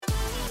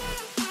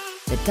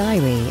the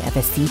Diary of a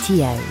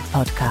CTO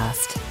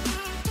podcast.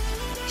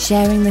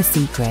 Sharing the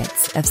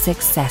secrets of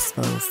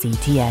successful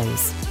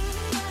CTOs.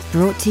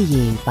 Brought to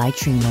you by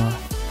True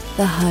North,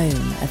 the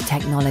home of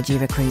technology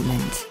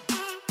recruitment.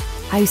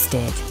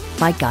 Hosted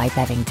by Guy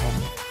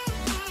Bevington.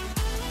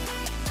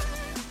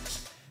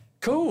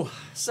 Cool.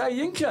 So,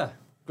 Yinka,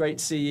 great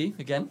to see you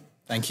again.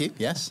 Thank you.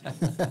 Yes.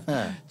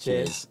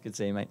 Cheers. Good to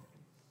see you, mate.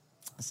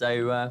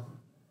 So,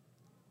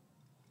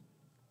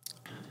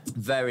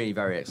 very,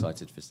 very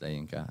excited for today,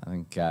 Yinka. I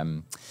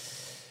think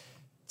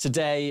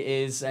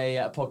today is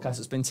a podcast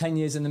that's been 10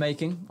 years in the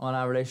making on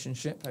our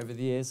relationship over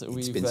the years that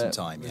we've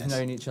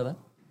known each other.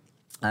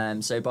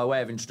 So by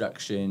way of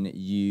introduction,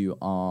 you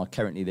are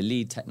currently the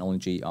lead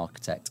technology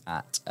architect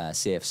at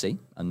CFC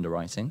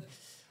Underwriting,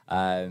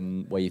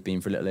 where you've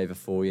been for a little over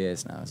 4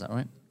 years now. Is that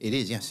right? It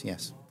is,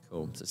 yes.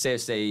 Cool. So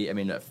CFC, I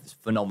mean, look,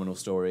 phenomenal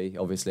story,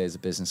 obviously, as a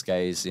business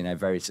case,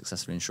 very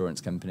successful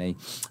insurance company,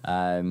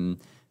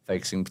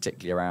 focusing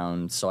particularly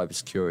around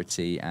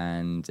cybersecurity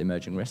and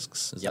emerging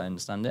risks, as I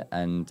understand it.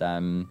 And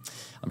I'm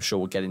sure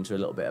we'll get into a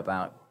little bit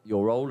about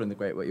your role and the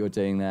great work you're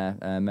doing there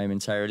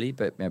momentarily.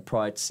 But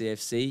prior to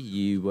CFC,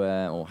 you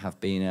were or have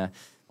been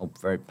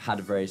had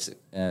a very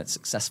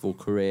successful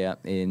career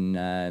in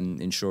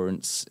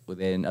insurance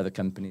within other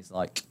companies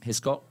like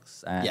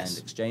Hiscox and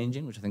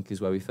Exchanging, which I think is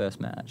where we first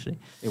met, actually.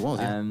 It was,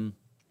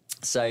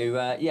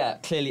 So,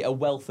 clearly a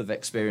wealth of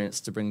experience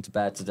to bring to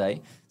bear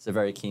today. So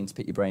very keen to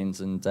pick your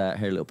brains and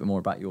hear a little bit more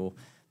about your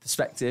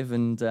perspective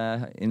and,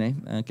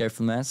 go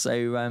from there.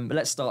 So but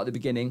let's start at the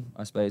beginning,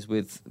 I suppose,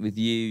 with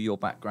you, your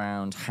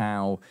background,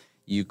 how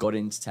you got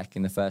into tech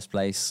in the first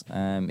place,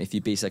 if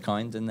you'd be so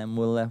kind, and then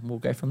we'll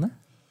go from there.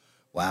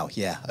 Wow,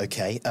 yeah,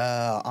 okay.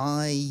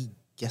 I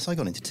guess I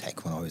got into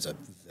tech when I was a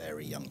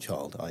very young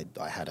child.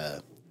 I had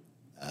an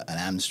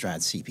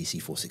Amstrad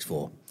CPC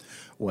 464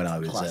 when I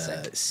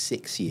was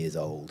 6 years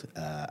old,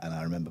 and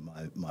I remember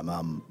my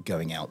mum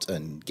going out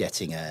and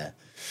getting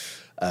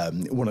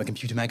one of the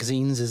computer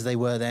magazines, as they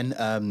were then,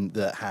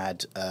 that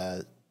had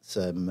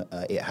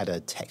it had a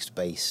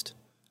text-based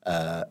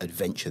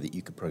adventure that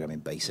you could program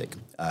in BASIC,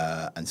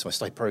 and so I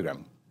started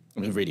programming. I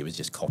mean, really, it was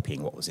just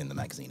copying what was in the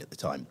magazine at the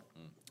time.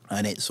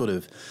 And it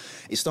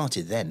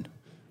started then,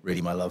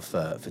 really, my love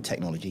for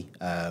technology.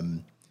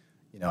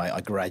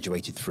 I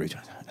graduated through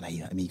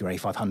an Amiga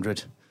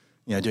A500,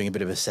 doing a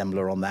bit of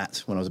assembler on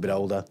that when I was a bit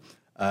older.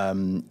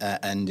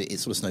 And it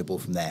sort of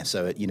snowballed from there.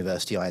 So at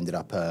university, I ended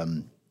up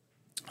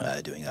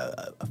doing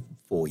a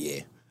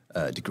 4-year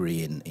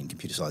degree in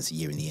computer science, a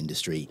year in the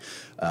industry.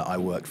 I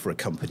worked for a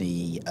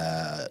company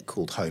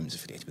called Holmes,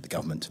 affiliated with the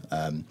government.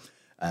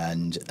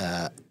 And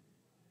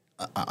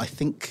I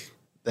think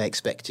they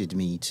expected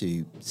me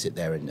to sit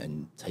there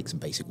and take some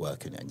basic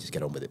work and just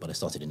get on with it, but I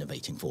started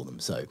innovating for them.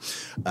 So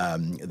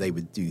they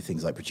would do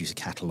things like produce a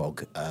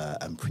catalogue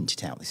and print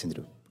it out. They send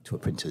it to a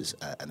printers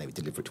and they would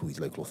deliver it to all these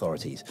local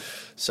authorities.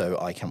 So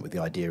I came up with the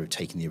idea of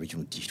taking the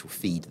original digital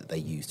feed that they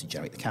used to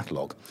generate the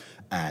catalogue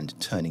and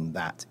turning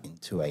that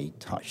into a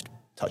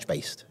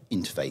touch-based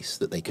interface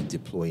that they could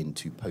deploy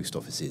into post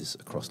offices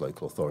across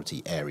local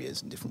authority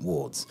areas and different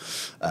wards.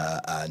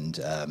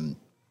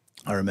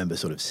 I remember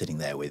sort of sitting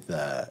there with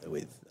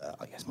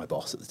I guess my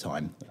boss at the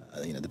time,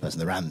 the person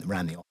that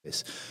ran the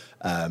office,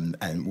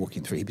 and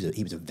walking through.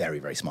 He was a very,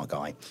 very smart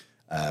guy,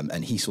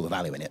 and he saw the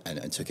value in it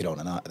and took it on.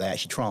 And they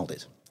actually trialled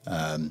it.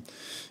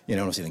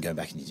 Obviously, then going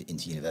back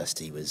into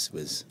university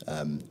was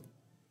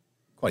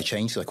quite a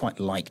change. So I quite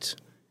liked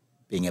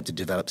being able to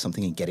develop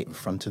something and get it in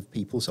front of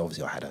people. So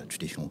obviously, I had a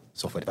traditional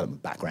software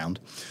development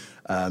background,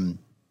 and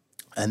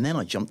then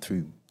I jumped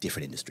through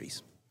different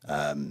industries.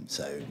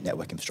 So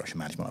network infrastructure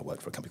management, I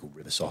worked for a company called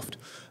Riversoft,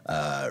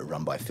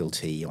 run by Phil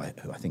T, who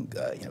I think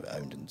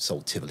owned and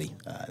sold Tivoli,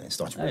 and then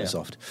started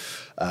Riversoft.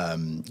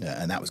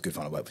 And that was good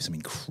fun. I worked for some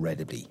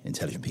incredibly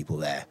intelligent people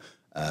there.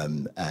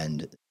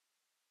 And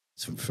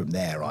from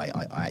there,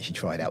 I actually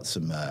tried out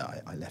some,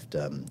 I left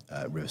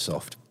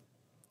Riversoft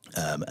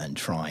and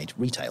tried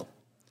retail.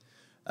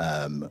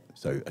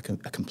 So a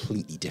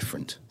completely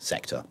different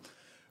sector.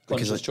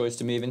 Conscious choice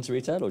to move into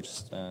retail, or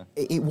just?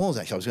 It was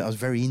actually. I was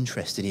very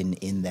interested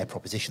in their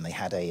proposition. They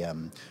had a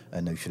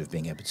notion of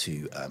being able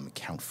to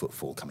count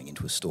footfall coming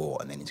into a store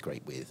and then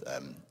integrate with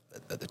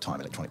at the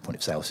time electronic point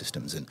of sale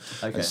systems and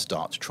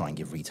start to try and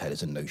give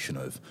retailers a notion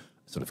of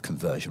sort of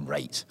conversion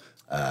rate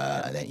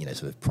and then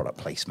sort of product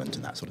placement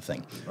and that sort of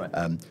thing. Right.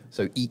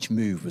 So each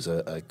move was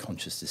a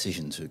conscious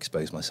decision to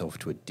expose myself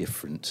to a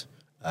different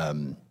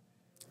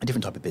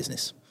type of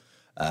business.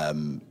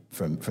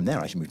 From there,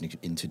 I actually moved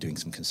into doing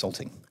some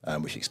consulting,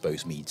 which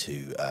exposed me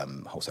to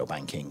wholesale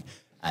banking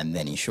and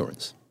then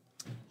insurance.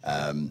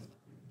 And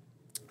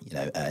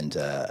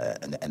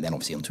then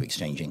obviously onto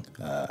exchanging.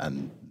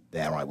 And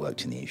there I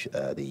worked in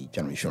the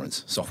general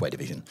insurance software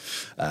division.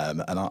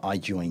 And I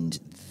joined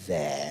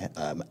there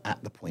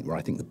at the point where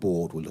I think the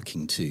board were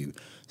looking to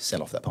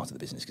sell off that part of the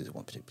business because it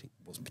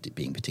wasn't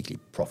being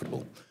particularly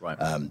profitable. Right.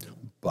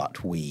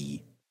 But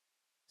we,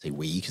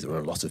 because there were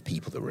a lot of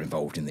people that were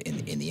involved in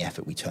the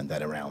effort, we turned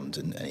that around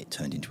and it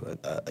turned into a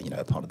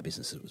part of the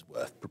business that was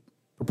worth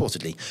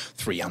reportedly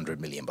 300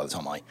 million by the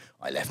time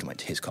I left and went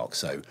to Hiscox.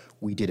 So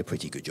we did a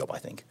pretty good job, I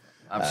think.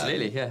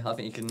 Absolutely, yeah. I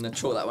think you can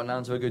chalk that one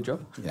down to a good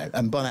job. You know,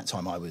 and by that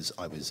time I was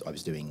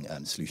doing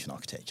solution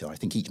architecture. I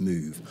think each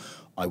move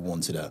I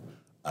wanted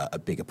a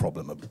bigger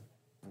problem, a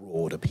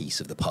broader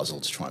piece of the puzzle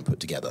to try and put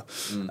together.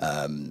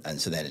 And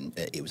so then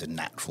it was a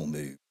natural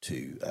move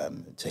to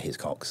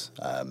Hiscox,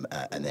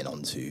 and then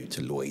on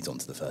to Lloyd's,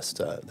 onto the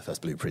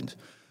first blueprint.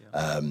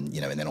 You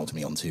know, and then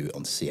ultimately onto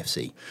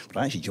CFC. But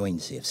I actually joined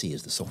CFC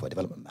as the software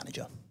development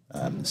manager.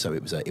 So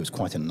it was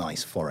quite a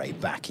nice foray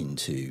back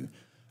into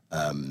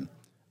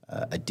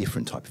a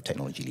different type of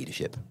technology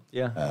leadership.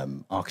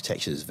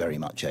 Architecture is very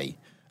much a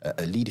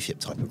leadership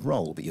type of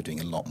role, but you're doing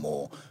a lot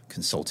more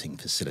consulting,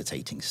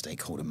 facilitating,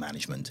 stakeholder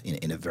management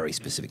in a very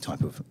specific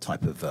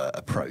type of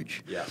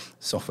approach.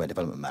 Software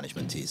development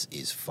management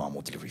is far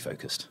more delivery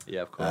focused.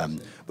 Of course.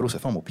 But also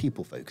far more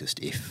people focused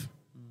if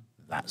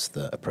that's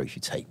the approach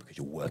you take, because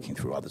you're working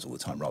through others all the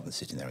time rather than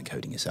sitting there and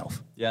coding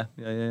yourself. Yeah.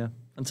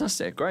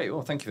 Fantastic, great.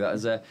 Well, thank you for that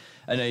as an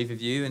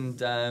overview,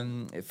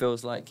 and it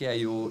feels like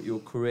your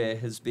career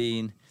has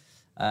been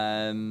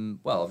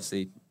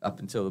obviously up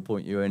until the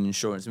point you were in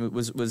insurance.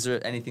 Was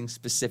there anything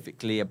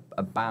specifically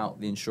about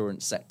the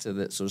insurance sector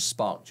that sort of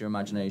sparked your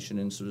imagination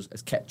and sort of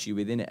has kept you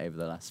within it over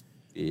the last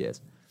few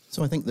years?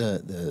 So I think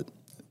the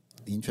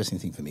interesting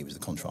thing for me was the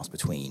contrast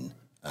between,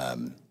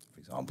 for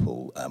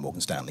example,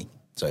 Morgan Stanley,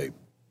 so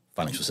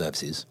financial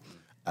services,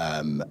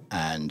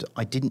 and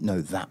I didn't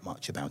know that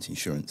much about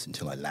insurance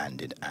until I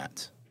landed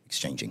at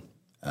exchanging.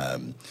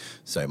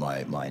 So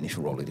my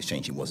initial role at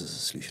exchanging was as a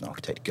solution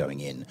architect,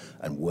 going in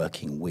and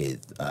working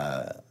with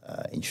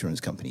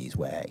insurance companies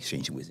where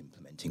exchanging was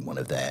implementing one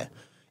of their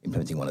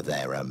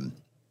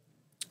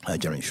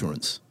general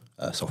insurance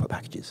software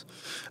packages,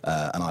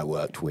 and I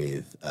worked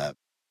with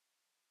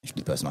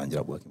actually the person I ended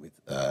up working with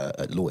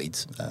at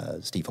Lloyd's,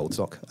 Steve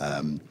Holdstock.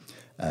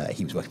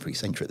 He was working for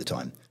Accenture at the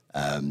time,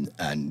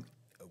 and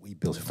we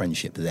built a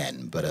friendship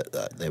then, but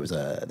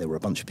there were a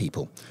bunch of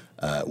people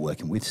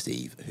working with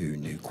Steve who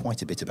knew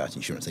quite a bit about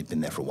insurance. They'd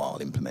been there for a while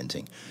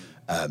implementing.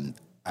 And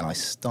I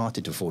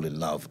started to fall in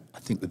love, I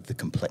think, with the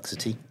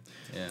complexity.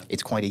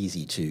 It's quite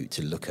easy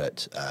to look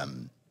at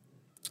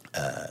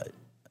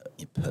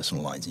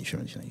personal lines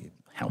insurance,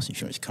 house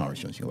insurance, car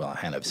insurance. I'll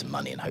hand over some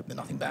money and hope that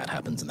nothing bad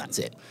happens, and that's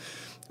it.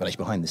 But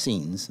actually behind the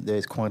scenes,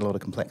 there's quite a lot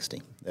of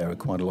complexity. There are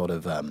quite a lot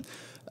of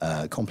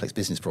complex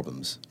business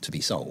problems to be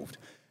solved.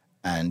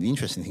 And the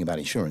interesting thing about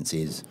insurance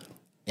is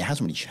it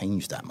hasn't really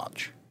changed that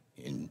much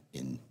in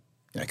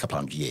a couple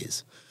hundred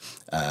years.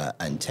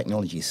 And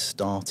technology is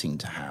starting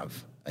to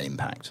have an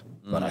impact.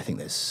 But I think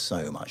there's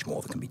so much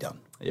more that can be done.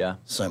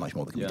 So much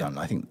more that can be done. And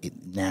I think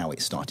now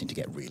it's starting to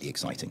get really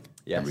exciting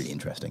and really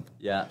interesting.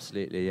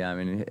 Absolutely. I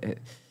mean,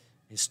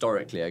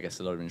 historically, I guess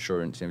a lot of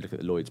insurance, look at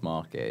the Lloyd's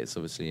market, it's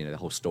obviously, the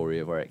whole story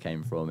of where it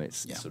came from.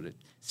 It's sort of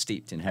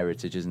steeped in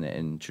heritage, isn't it,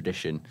 in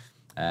tradition.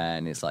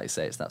 And it's like you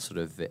say, it's that sort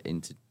of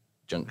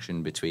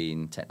interjunction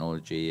between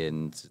technology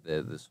and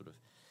the sort of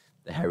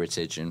the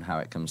heritage and how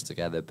it comes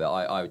together. But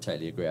I would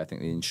totally agree. I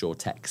think the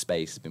InsurTech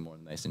space has been one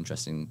of the most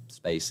interesting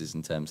spaces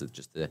in terms of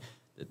just the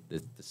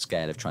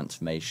scale of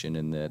transformation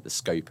and the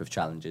scope of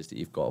challenges that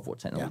you've got of what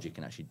technology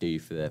can actually do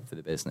for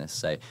the business.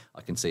 So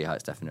I can see how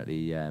it's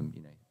definitely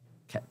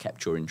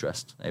kept your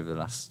interest over the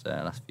last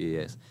few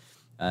years.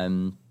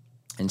 In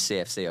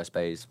CFC, I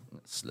suppose,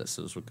 let's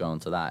sort of go on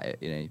to that.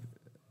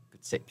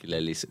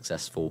 Particularly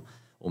successful,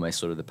 almost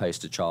sort of the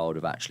poster child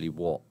of actually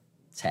what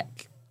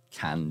tech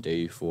can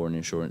do for an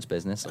insurance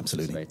business.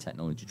 Absolutely. It's a very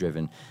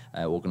technology-driven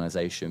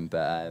organisation.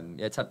 But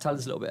tell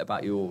us a little bit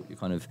about your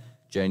kind of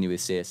journey with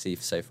CFC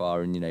so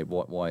far, and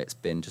why it's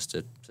been just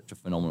such a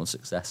phenomenal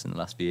success in the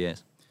last few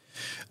years.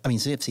 I mean,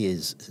 CFC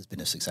has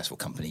been a successful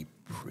company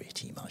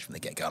pretty much from the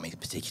get-go. I mean,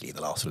 particularly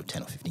the last sort of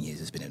 10 or 15 years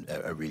has been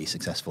a really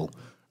successful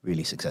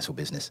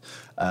business.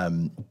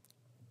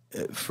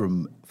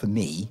 For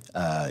me,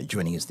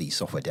 joining as the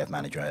software dev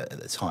manager at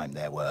the time,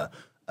 there were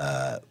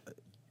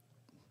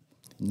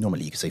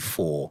normally you could say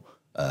four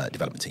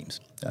development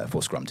teams,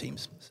 4 Scrum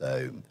teams,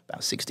 so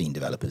about 16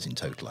 developers in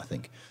total, I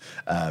think.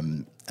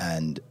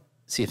 And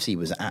CFC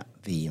was at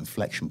the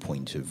inflection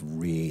point of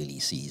really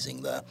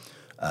seizing the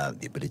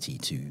ability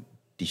to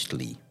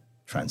digitally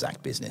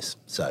transact business.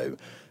 So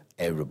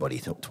everybody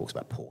talks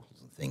about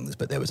portals and things,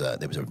 but there was a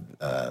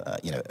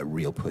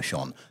real push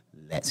on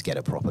let's get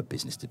a proper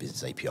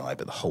business-to-business API,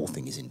 but the whole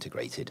thing is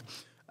integrated.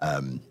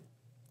 And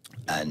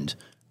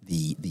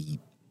the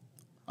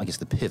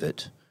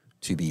pivot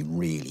to be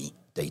really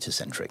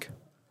data-centric.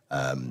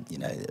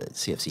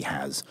 CFC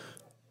has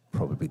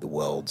probably the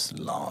world's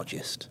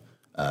largest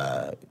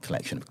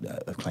collection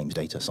of claims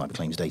data, cyber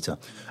claims data,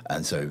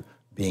 and so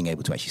being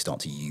able to actually start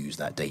to use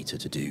that data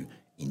to do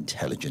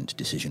intelligent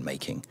decision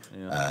making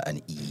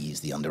and ease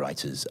the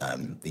underwriters'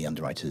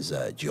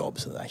 job,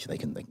 so that actually they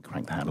can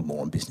crank the handle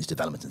more on business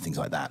development and things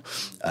like that,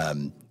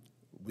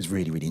 was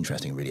really, really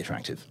interesting and really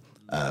attractive.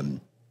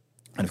 And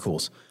of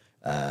course,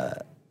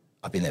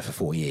 I've been there for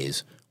 4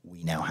 years.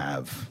 We now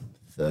have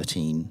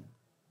 13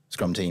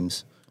 Scrum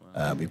teams.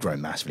 Wow. We've grown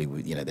massively.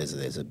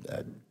 There's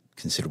a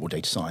considerable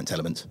data science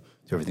element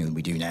to everything that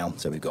we do now.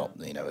 So we've got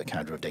a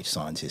cadre of data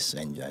scientists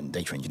and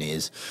data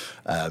engineers,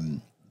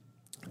 and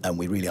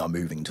we really are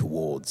moving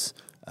towards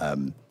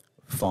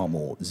far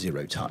more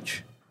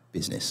zero-touch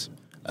business.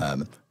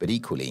 But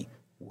equally,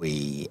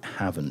 we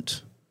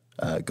haven't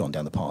gone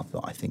down the path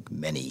that I think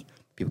many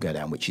people go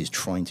down, which is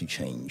trying to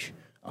change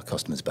our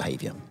customers'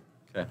 behaviour.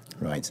 Okay.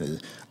 Right. So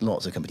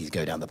lots of companies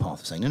go down the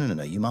path of saying,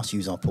 no, you must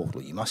use our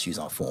portal, you must use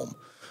our form.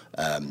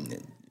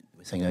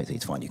 We're saying, no,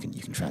 it's fine. You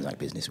can transact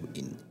business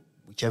in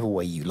whichever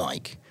way you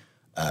like,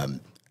 and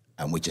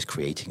we're just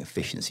creating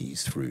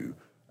efficiencies through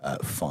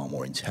far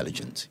more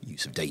intelligent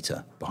use of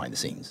data behind the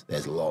scenes.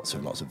 There's lots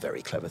and lots of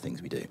very clever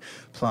things we do.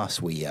 Plus,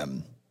 we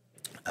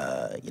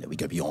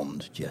go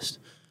beyond just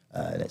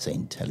let's say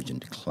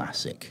intelligent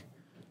classic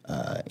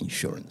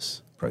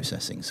insurance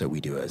processing. So we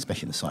do,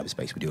 especially in the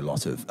cyberspace, we do a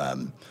lot of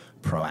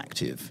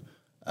proactive.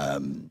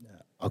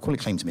 I'll call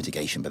it claims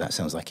mitigation, but that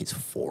sounds like it's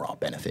for our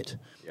benefit.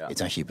 Yeah. It's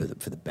actually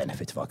for the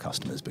benefit of our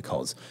customers,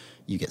 because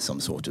you get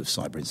some sort of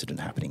cyber incident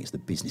happening. It's the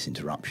business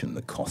interruption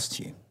that costs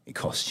you. It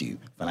costs you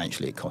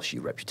financially, it costs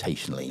you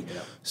reputationally.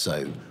 Yeah.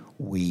 So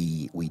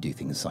we do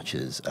things such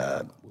as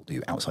we'll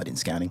do outside-in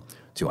scanning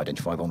to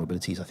identify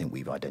vulnerabilities. I think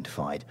we've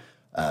identified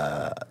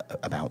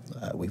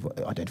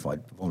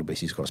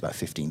vulnerabilities across about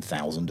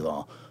 15,000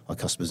 of our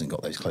customers and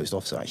got those closed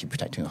off. So actually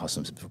protecting our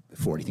customers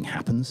before anything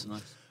happens.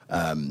 Nice.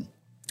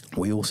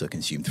 We also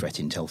consume threat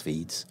intel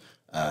feeds,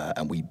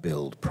 and we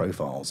build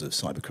profiles of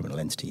cyber criminal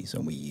entities,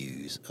 and we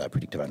use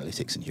predictive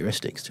analytics and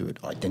heuristics to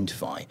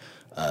identify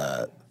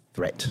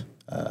threat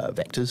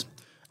vectors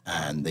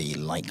and the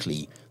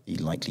likely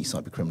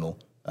cyber criminal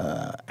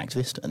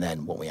activist. And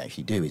then what we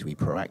actually do is we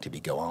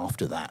proactively go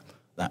after that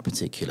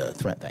particular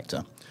threat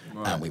vector,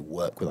 right, and we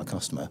work with our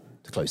customer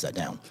to close that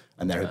down.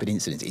 And there have been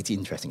incidents. It's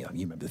interesting. You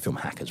remember the film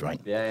Hackers,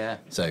 right? Yeah.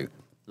 So,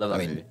 love that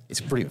movie. It's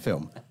a brilliant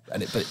film,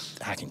 but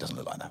hacking doesn't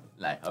look like that.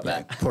 No, I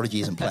bet.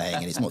 Prodigy isn't playing,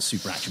 and it's not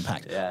super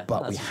action-packed. Yeah,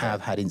 but we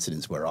have had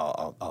incidents where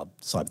our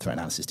cyber threat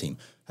analysis team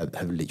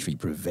have literally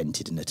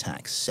prevented an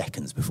attack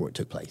seconds before it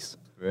took place.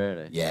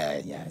 Really?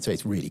 Yeah. So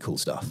it's really cool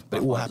stuff. But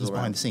it all happens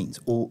behind the scenes.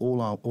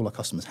 All our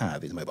customers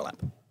have is a mobile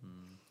app.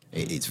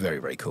 It's very,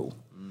 very cool.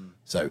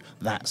 So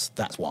that's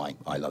why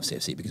I love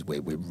CFC, because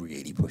we're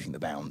really pushing the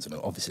bounds, and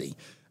obviously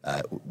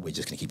we're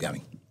just going to keep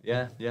going.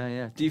 Yeah.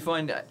 Do you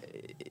find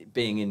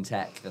being in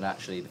tech that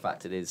actually the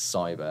fact it is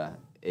cyber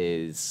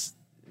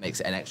makes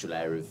it an extra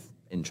layer of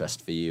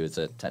interest for you as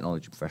a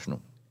technology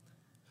professional?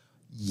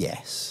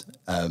 Yes.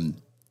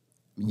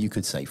 You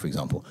could say, for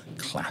example,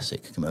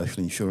 classic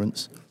commercial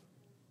insurance.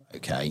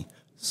 Okay,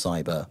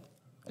 cyber,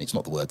 and it's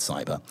not the word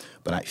cyber,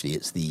 but actually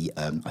it's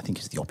I think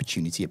it's the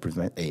opportunity it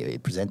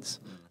presents.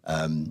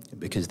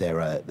 Because there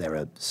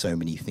are so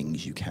many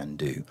things you can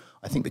do.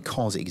 I think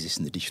because it exists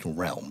in the digital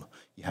realm,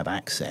 you have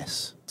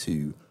access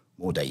to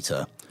more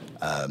data,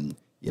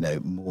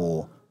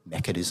 more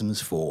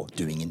mechanisms for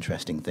doing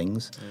interesting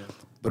things. Yeah.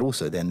 But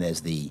also then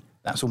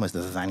that's almost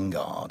the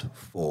vanguard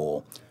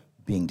for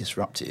being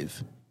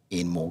disruptive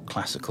in more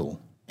classical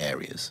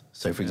areas.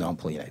 So for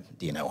example,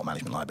 D&O or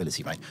management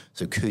liability, right?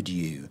 So could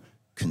you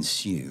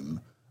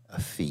consume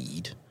a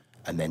feed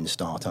and then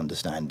start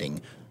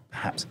understanding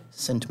perhaps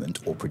sentiment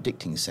or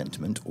predicting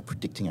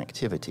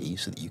activity,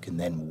 so that you can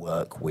then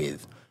work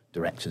with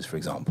directors, for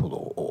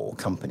example, or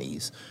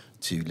companies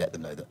to let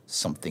them know that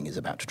something is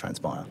about to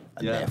transpire,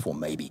 and therefore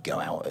maybe go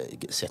out,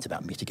 set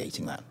about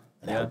mitigating that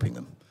and helping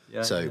them.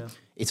 So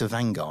it's a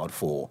vanguard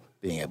for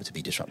being able to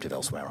be disruptive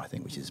elsewhere, I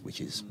think, which is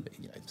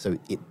so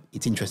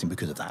it's interesting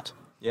because of that.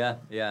 Yeah,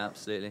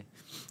 absolutely.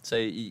 So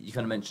you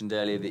kind of mentioned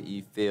earlier that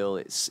you feel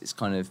it's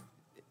kind of,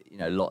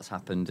 lots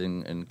happened,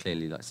 and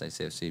clearly, like I say,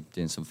 CFC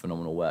doing some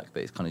phenomenal work,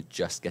 but it's kind of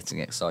just getting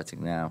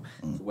exciting now.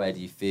 So where do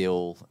you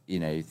feel,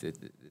 the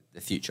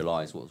future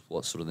lies?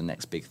 What's sort of the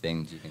next big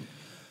thing, do you think?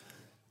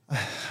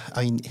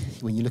 I mean,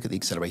 when you look at the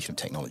acceleration of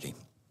technology,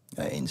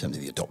 in terms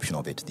of the adoption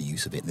of it, the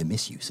use of it, the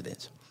misuse of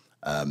it,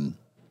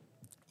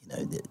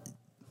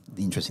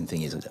 the interesting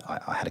thing is that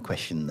I had a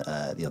question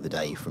the other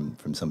day from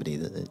somebody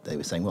that they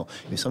were saying, well,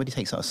 if somebody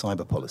takes out a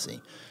cyber policy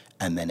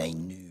and then a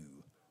new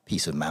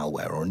piece of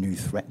malware or a new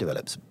threat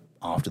develops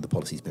after the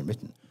policy's been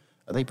written,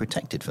 are they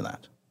protected for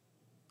that?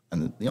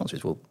 And the answer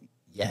is, well,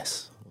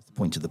 yes. What's the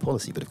point of the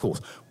policy? But of course,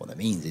 what that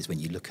means is when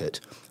you look at,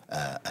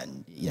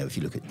 if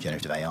you look at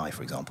generative AI,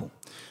 for example,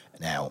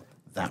 now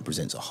that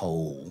presents a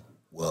whole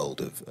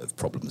world of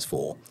problems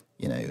for,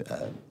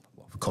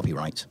 for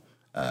copyright,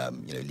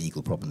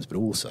 legal problems, but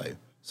also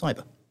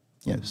cyber,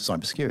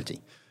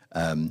 cybersecurity.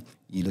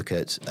 You look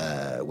at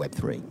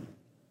Web3,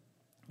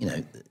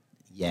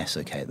 yes,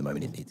 okay, at the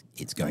moment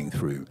it's going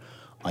through,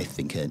 I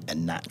think, a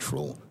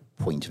natural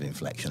point of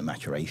inflection and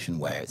maturation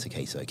where it's a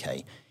case,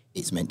 okay,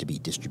 it's meant to be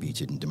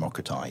distributed and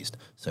democratized,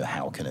 so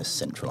how can a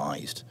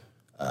centralized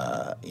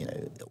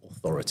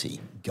authority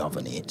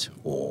govern it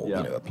or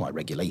apply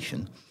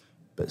regulation?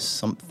 But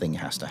something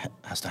has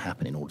to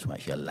happen in order to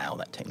actually allow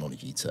that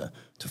technology to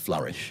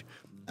flourish.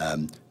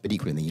 But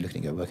equally, then you look at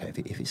it and go, okay,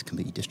 if it's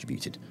completely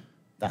distributed,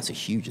 that's a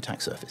huge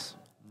attack surface.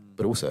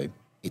 But also,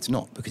 it's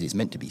not, because it's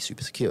meant to be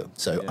super secure.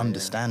 So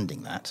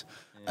understanding that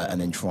and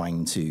then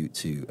trying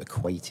to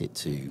equate it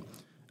to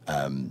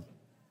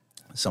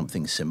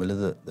something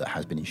similar that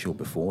has been insured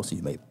before, so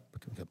you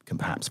can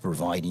perhaps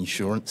provide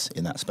insurance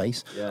in that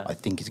space. I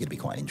think is going to be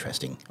quite an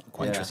interesting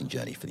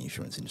journey for the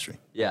insurance industry.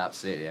 Yeah,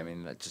 absolutely. I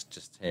mean, like,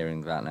 just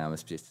hearing that now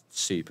must be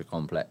super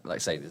complex. Like I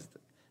say,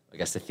 I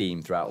guess the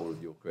theme throughout all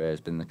of your career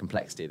has been the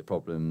complexity of the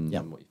problem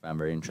and what you found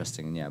very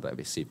interesting. And but it'd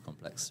be a super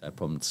complex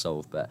problem to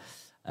solve. But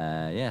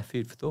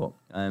food for thought.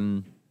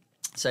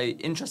 So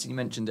interesting, you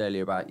mentioned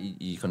earlier about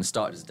you kind of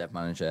started as a dev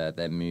manager,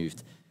 then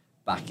moved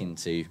back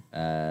into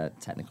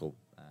technical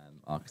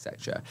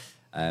architecture.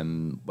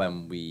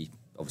 When we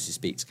obviously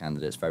speak to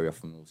candidates, very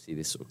often we'll see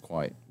this sort of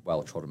quite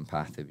well-trodden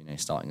path of,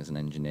 starting as an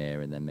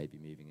engineer and then maybe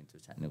moving into a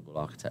technical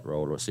architect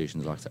role or a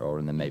solutions architect role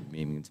and then maybe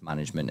moving into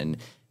management and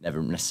never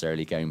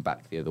necessarily going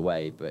back the other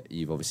way. But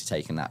you've obviously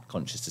taken that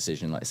conscious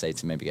decision, like I say,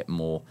 to maybe get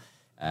more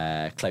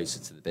closer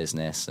to the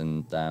business.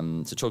 And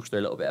to talk through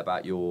a little bit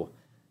about your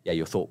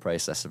thought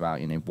process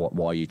about,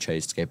 why you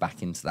chose to go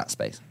back into that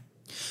space.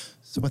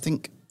 So I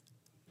think,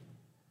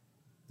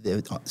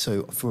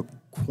 so for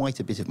quite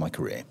a bit of my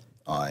career,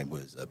 I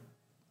was a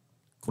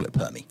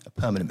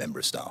permanent member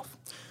of staff.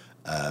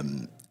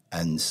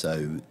 And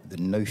so the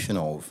notion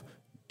of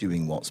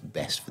doing what's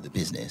best for the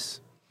business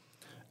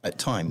at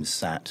times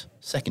sat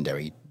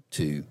secondary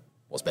to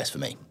what's best for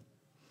me.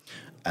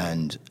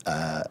 And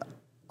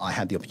I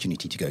had the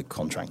opportunity to go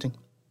contracting.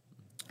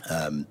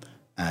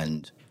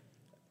 And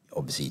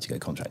obviously to go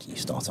contracting, you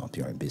start up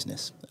your own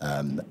business.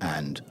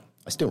 And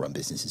I still run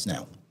businesses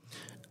now.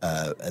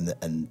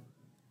 And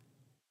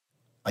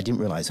I didn't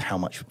realize how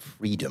much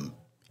freedom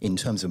in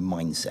terms of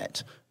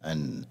mindset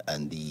and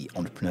the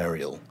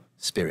entrepreneurial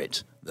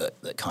spirit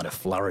that kind of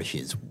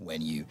flourishes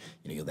when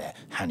you're there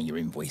handing your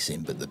invoice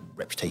in, but the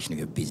reputation of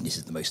your business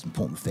is the most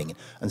important thing.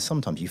 And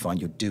sometimes you find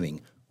you're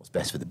doing what's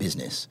best for the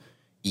business,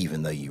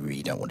 even though you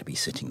really don't want to be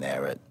sitting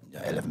there at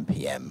 11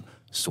 p.m.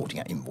 sorting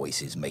out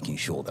invoices, making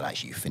sure that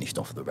actually you finished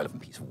off the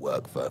relevant piece of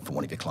work for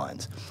one of your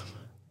clients.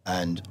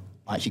 And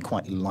I actually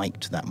quite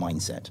liked that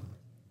mindset.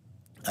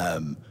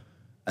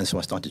 And so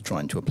I started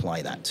trying to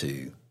apply that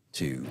to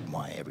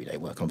my everyday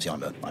work. Obviously,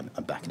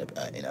 I'm back in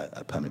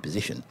a permanent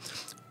position,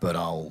 but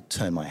I'll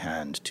turn my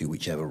hand to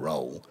whichever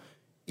role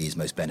is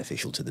most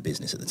beneficial to the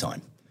business at the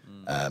time.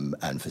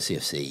 And for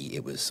CFC,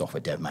 it was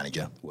software dev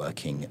manager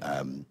working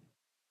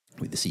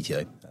with the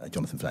CTO,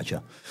 Jonathan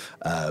Fletcher.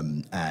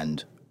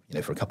 And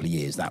for a couple of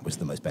years, that was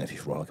the most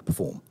beneficial role I could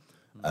perform.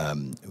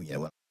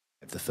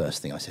 The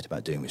first thing I set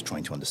about doing was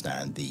trying to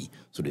understand the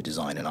sort of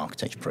design and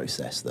architecture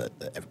process that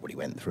everybody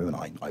went through, and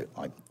I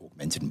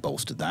augmented and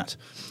bolstered that.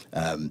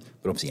 But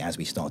obviously, as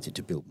we started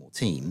to build more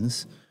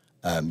teams,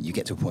 you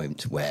get to a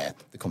point where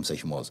the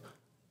conversation was,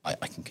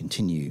 I can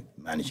continue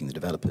managing the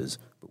developers,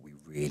 but we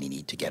really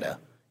need to get a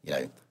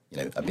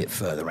bit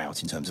further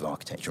out in terms of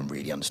architecture and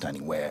really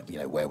understanding where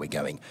we're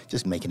going,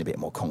 just making it a bit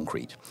more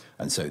concrete.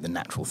 And so the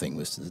natural thing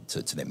was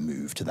to then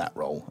move to that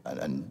role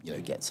and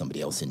get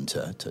somebody else in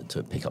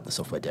to pick up the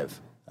software dev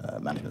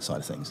management side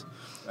of things.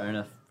 Fair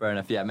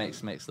enough. Yeah, it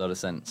makes a lot of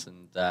sense.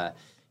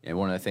 And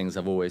one of the things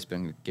I've always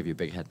been, give you a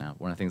big head now,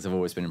 one of the things I've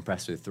always been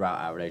impressed with throughout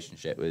our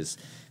relationship was,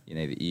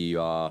 that you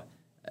are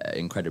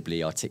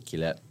incredibly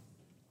articulate,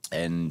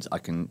 and I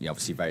can,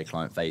 obviously very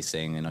client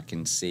facing, and I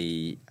can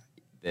see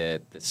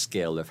the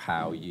skill of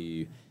how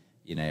you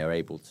are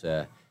able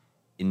to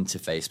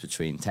interface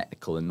between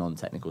technical and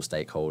non-technical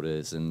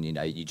stakeholders, and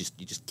you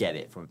just get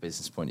it from a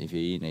business point of view.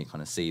 You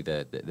kind of see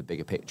the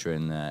bigger picture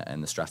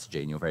and the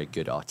strategy, and you're very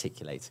good at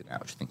articulating that,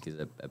 which I think is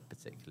a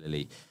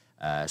particularly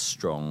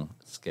strong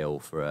skill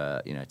for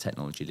a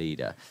technology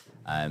leader.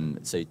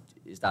 So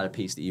is that a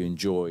piece that you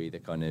enjoy, the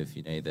kind of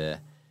the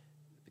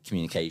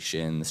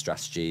communication, the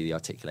strategy, the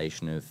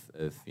articulation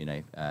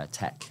of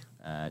tech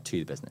to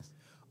the business?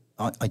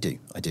 I do.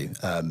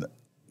 The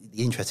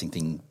interesting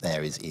thing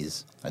there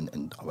is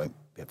and I won't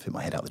be able to put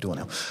my head out the door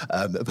now,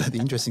 but the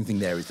interesting thing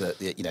there is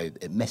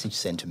that, message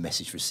sent and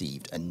message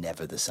received are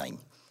never the same.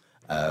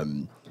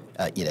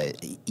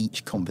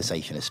 Each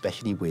conversation,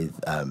 especially with,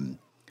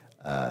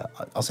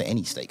 I'll say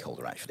any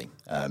stakeholder actually,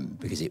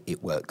 because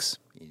it works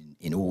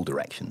in all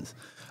directions.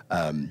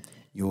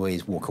 You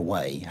always walk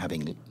away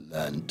having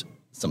learned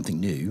something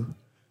new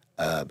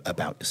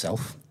about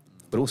yourself,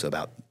 but also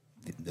about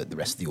the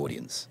rest of the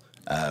audience.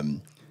 I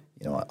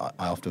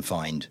often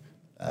find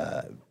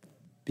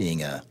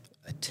being a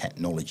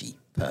technology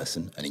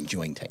person and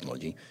enjoying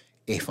technology,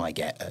 if I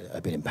get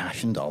a bit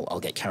impassioned, I'll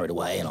get carried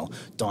away and I'll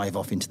dive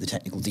off into the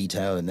technical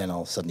detail, and then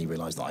I'll suddenly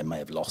realise that I may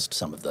have lost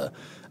some of the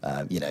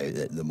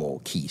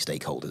more key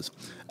stakeholders.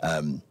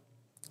 And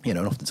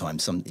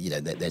oftentimes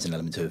there's an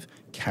element of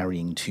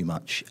carrying too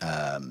much,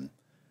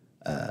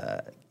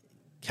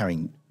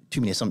 carrying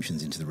too many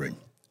assumptions into the room.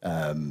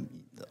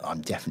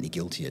 I'm definitely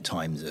guilty at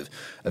times of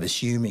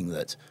assuming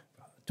that,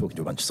 talking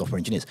to a bunch of software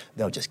engineers,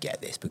 they'll just get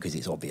this because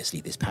it's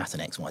obviously this pattern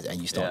X, Y, Z, and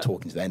you start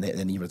talking to them, and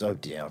then you realize, oh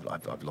dear,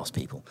 I've lost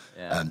people.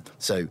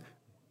 So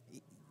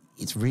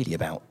it's really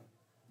about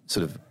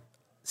sort of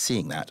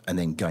seeing that and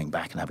then going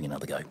back and having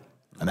another go.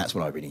 And that's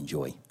what I really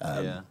enjoy.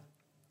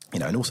 You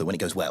know, and also when it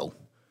goes well,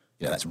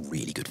 you know, that's a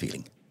really good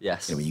feeling.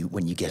 Yes. You know,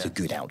 when you get a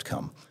good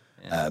outcome,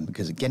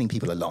 because getting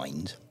people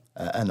aligned,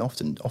 and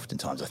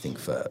oftentimes I think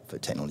for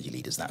technology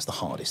leaders, that's the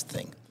hardest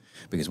thing,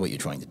 because what you're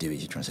trying to do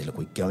is you're trying to say, look,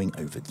 we're going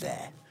over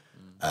there.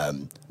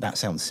 That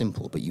sounds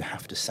simple, but you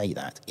have to say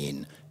that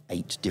in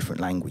 8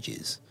 different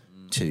languages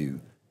to,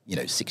 you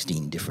know,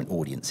 16 different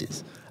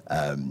audiences.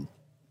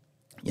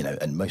 You know,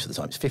 and most of the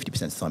time, it's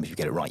 50% of the time, if you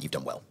get it right, you've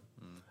done well.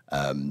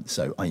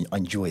 So I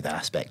enjoy that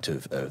aspect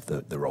of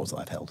the roles that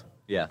I've held.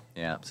 Yeah,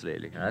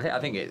 absolutely. And I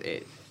think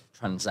it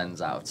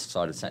transcends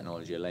outside of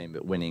technology alone,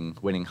 but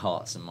winning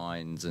hearts and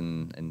minds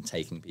and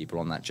taking people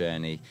on that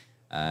journey.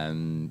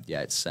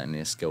 It's certainly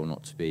a skill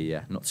not to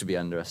be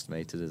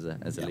underestimated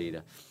as a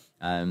leader.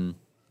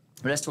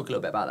 But let's talk a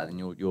little bit about that and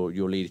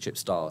your leadership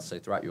style. So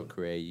throughout your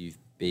career, you've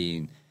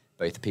been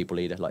both a people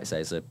leader, like I say,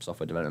 as a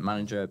software development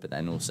manager, but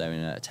then also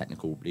in a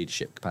technical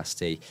leadership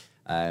capacity.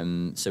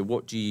 So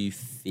what do you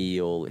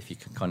feel, if you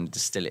can kind of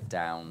distill it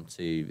down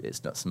to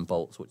its nuts and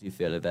bolts, what do you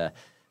feel are the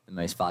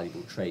most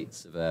valuable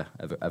traits of a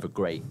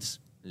great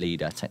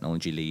leader,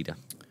 technology leader?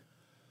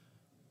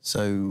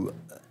 So,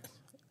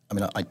 I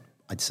mean,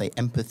 I'd say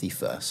empathy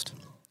first,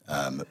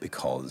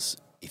 because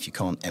if you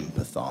can't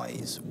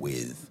empathise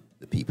with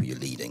the people you're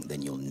leading,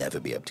 then you'll never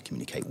be able to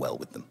communicate well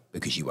with them,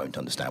 because you won't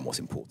understand what's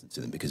important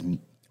to them, because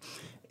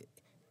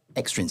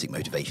extrinsic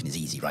motivation is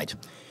easy, right?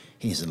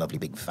 Here's a lovely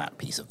big fat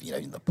piece of, you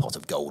know, the pot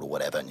of gold or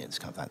whatever, and it's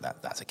kind of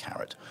like that's a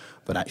carrot.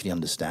 But actually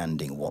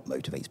understanding what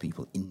motivates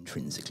people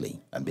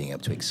intrinsically and being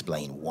able to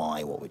explain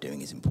why what we're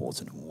doing is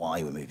important,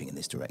 why we're moving in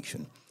this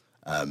direction,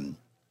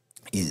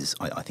 is,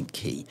 I think,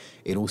 key.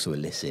 It also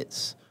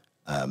elicits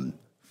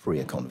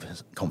freer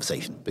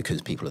conversation,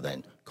 because people are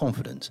then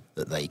confident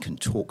that they can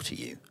talk to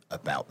you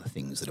about the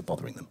things that are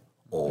bothering them,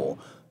 or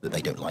that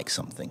they don't like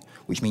something,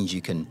 which means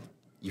you can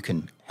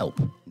help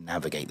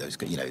navigate those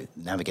waters,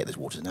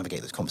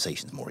 navigate those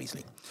conversations more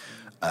easily.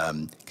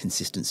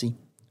 Consistency,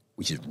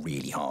 which is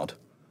really hard.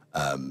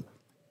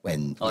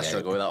 When I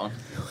struggle with that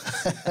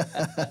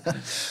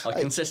one.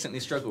 I consistently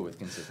struggle with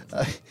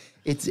consistency.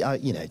 It's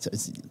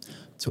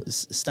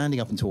standing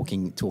up and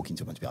talking to a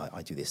bunch of people.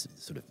 I do this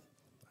sort of,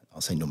 I'll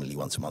say normally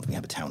once a month. We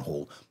have a town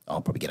hall. I'll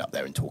probably get up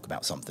there and talk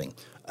about something.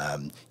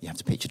 You have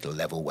to pitch it at a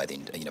level where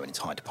an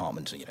entire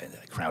department,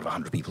 a crowd of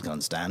 100 people can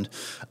understand.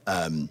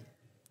 And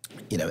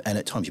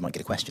at times you might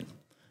get a question.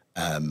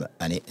 And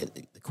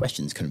the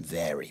questions can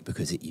vary,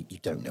 because you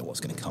don't know what's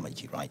going to come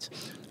at you, right?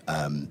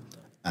 And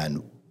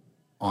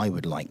I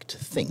would like to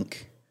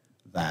think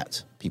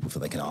that people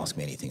feel they can ask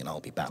me anything and I'll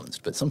be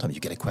balanced. But sometimes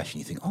you get a question,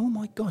 you think, oh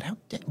my God,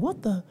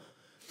 what the...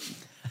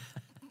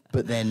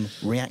 But then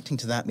reacting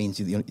to that means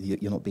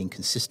you're not being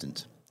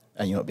consistent,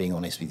 and you're not being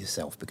honest with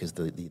yourself, because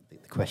the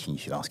question you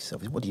should ask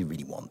yourself is, what do you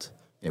really want?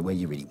 Where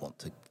you really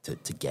want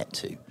to get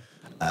to.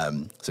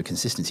 So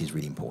consistency is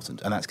really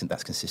important, and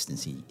that's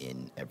consistency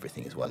in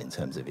everything as well, in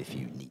terms of if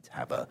you need to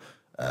have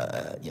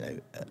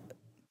an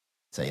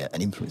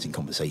influencing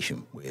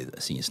conversation with a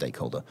senior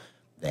stakeholder,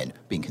 then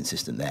being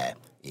consistent there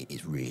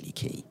is really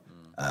key.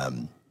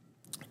 And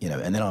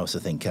then I also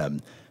think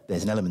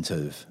there's an element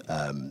of,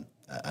 and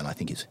I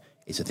think it's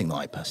a thing that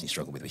I personally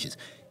struggle with, which is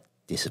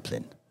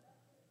discipline.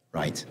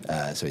 Right,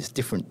 so it's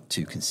different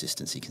to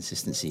consistency.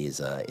 Consistency is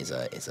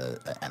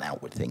an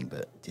outward thing,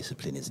 but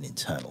discipline is an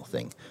internal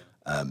thing.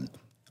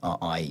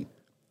 I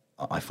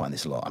find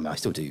this a lot. I mean, I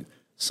still do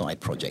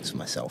side projects for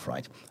myself,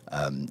 right?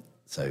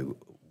 So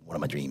one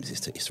of my dreams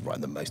is to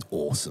write the most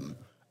awesome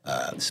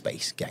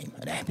space game,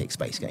 an epic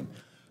space game,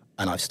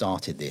 and I've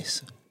started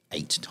this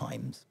 8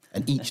 times,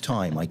 and each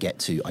time I get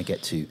to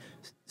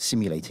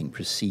simulating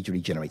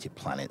procedurally generated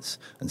planets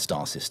and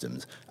star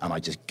systems, and I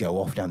just go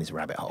off down this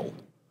rabbit hole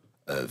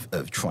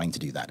of trying to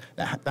do that.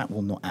 That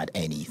will not add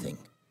anything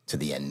to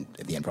the end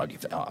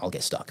product. I'll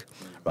get stuck,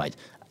 right?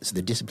 So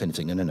the discipline of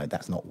saying, no,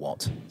 that's not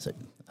what. So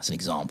that's an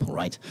example,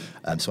 right?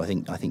 So I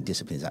think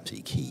discipline is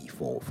absolutely key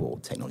for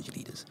technology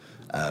leaders.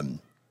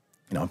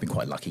 I've been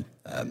quite lucky.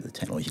 The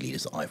technology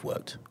leaders that I've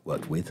worked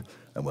with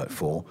and worked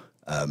for,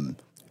 I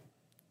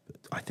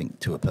think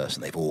to a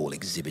person, they've all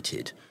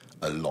exhibited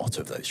a lot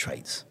of those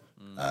traits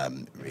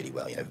really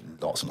well.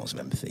 Lots and lots of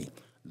empathy,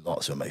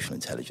 lots of emotional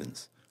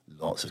intelligence,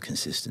 lots of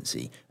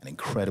consistency, and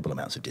incredible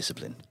amounts of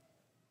discipline.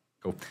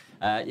 Cool.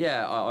 I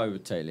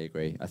would totally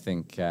agree. I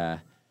think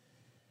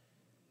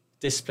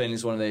discipline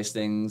is one of those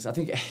things. I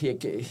think I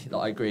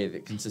agree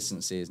that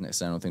consistency is an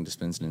external thing,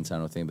 discipline is an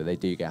internal thing, but they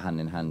do get hand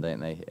in hand, don't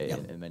they,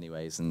 in many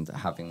ways. And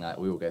having that,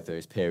 we all go through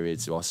those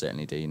periods, I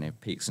certainly do,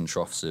 peaks and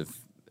troughs of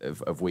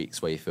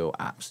weeks where you feel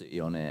absolutely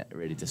on it,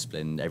 really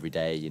disciplined every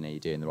day, you're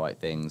doing the right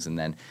things, and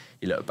then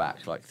you look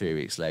back like 3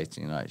 weeks later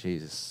and you're like,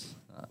 Jesus,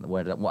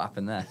 what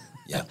happened there?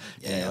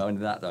 When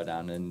did that die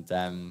down? And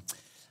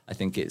I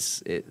think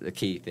the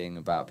key thing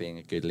about being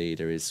a good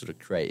leader is sort of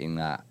creating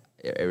that,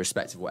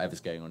 irrespective of whatever's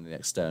going on in the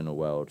external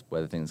world,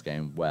 whether things are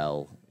going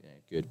well,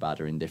 good, bad,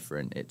 or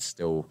indifferent, it's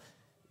still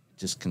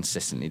just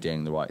consistently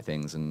doing the right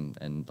things and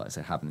like I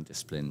said, having the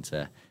discipline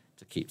to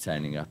keep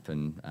turning up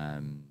and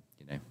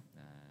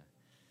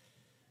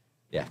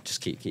yeah,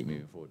 just keep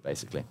moving forward,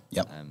 basically.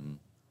 Yep.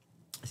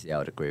 So yeah, I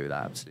would agree with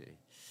that, absolutely.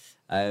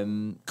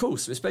 Cool.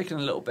 So we've spoken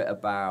a little bit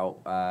about,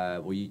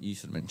 well, you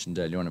sort of mentioned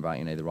earlier on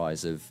about, the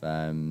rise of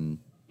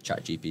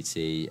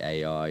ChatGPT,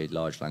 AI,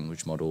 large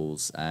language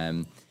models.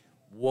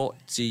 What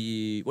are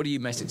you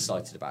most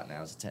excited about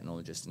now as a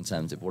technologist in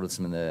terms of what are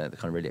some of the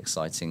kind of really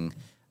exciting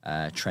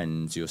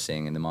trends you're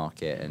seeing in the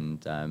market?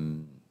 And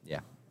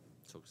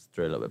talk us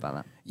through a little bit about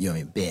that. You're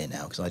in beer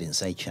now because I didn't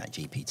say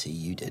ChatGPT,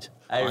 you did.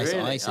 Oh, really?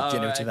 I said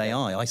generative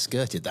AI. I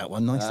skirted that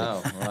one nicely.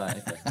 Oh,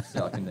 right. Okay. See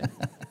what I can do.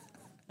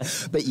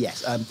 But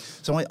yes,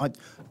 so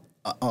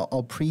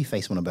I'll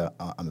preface what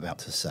I'm about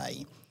to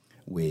say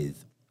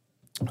with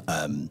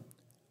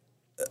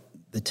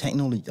the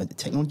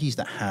technologies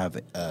that have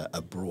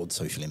a broad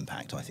social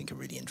impact. I think are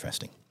really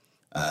interesting.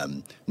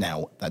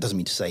 Now, that doesn't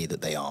mean to say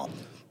that they are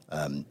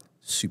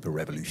super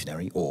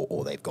revolutionary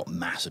or they've got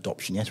mass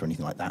adoption yet or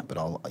anything like that. But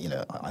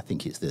I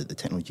think it's the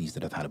technologies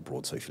that have had a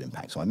broad social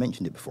impact. So I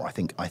mentioned it before. I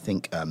think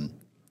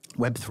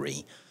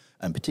Web3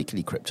 and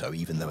particularly crypto,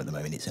 even though at the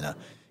moment it's in a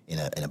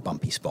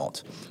bumpy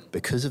spot,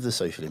 because of the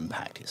social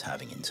impact it's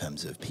having in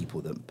terms of people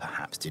that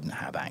perhaps didn't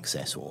have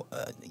access or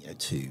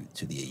to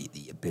the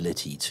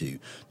ability to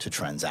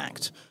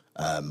transact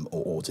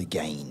or to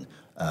gain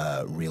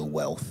real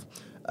wealth.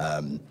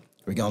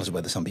 Regardless of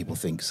whether some people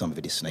think some of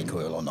it is snake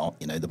oil or not,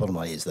 the bottom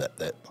line is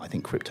that I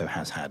think crypto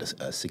has had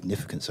a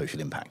significant social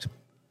impact,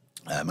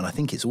 and I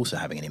think it's also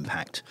having an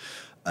impact,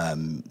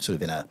 sort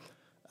of in a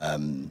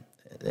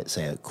let's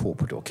say a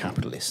corporate or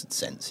capitalist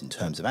sense, in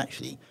terms of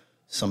actually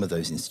some of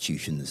those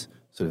institutions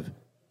sort of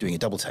doing a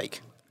double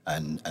take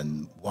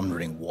and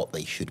wondering what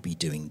they should be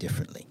doing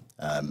differently.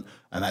 And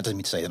that doesn't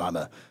mean to say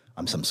that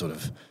I'm some sort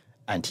of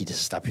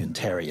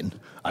anti-disestablishmentarian.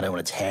 I don't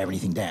want to tear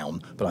anything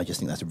down, but I just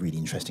think that's a really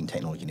interesting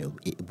technology.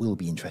 It will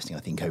be interesting, I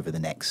think, over the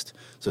next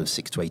sort of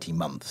 6 to 18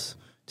 months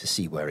to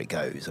see where it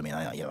goes. I mean,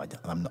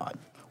 I'm not,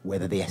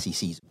 whether the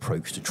SEC's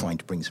approach to trying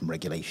to bring some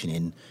regulation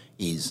in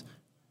is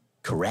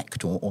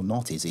correct or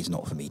not is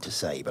not for me to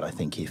say. But I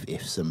think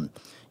if some,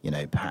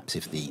 perhaps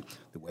if the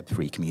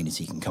Web3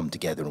 community can come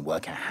together and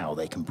work out how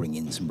they can bring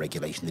in some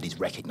regulation that is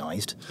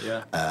recognised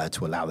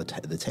to allow the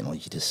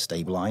technology to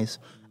stabilise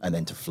and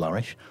then to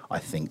flourish, I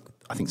think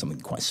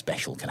something quite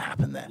special can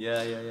happen there.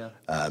 Yeah.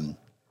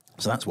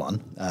 So that's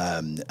one,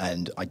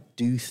 and I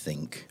do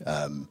think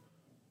I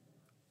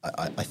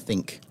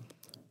think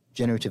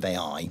generative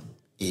AI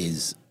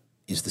is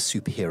the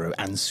superhero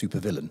and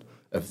supervillain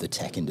of the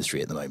tech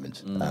industry at the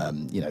moment.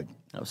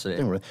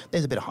 Absolutely.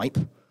 There's a bit of hype.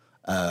 We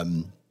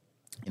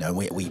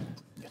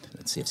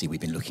at CFC we've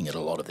been looking at a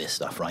lot of this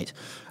stuff, right?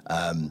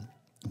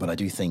 But I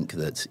do think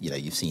that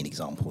you've seen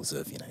examples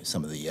of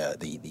some of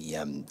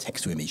the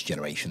text to image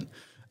generation.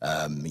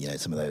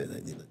 Some of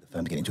the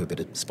firms get into a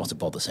bit of spot of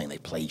bother saying they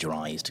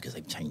plagiarized because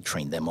they've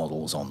trained their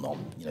models on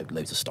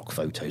loads of stock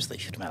photos they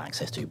should have had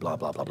access to, blah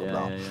blah blah blah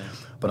blah. Yeah.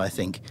 But I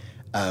think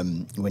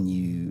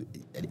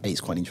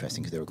it's quite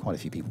interesting because there are quite a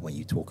few people when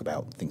you talk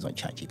about things like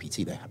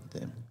ChatGPT, they have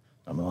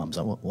my arms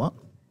like what?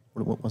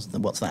 What's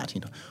that?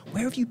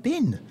 Where have you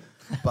been?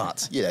 But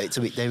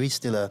so there is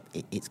still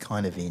it's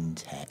kind of in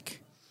tech,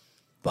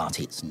 but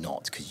it's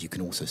not, because you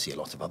can also see a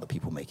lot of other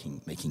people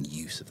making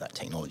use of that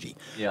technology.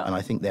 Yeah. And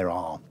I think there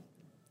are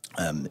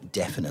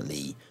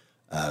definitely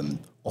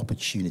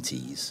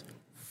opportunities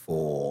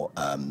for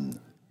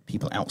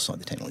people outside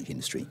the technology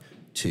industry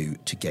to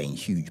gain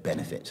huge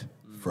benefit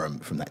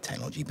from that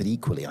technology. But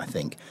equally, I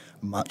think,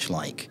 much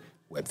like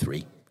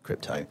Web3,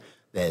 crypto,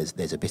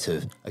 there's a bit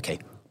of, okay,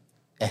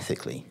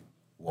 ethically,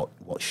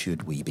 what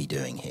should we be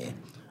doing here?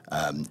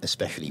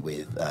 Especially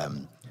with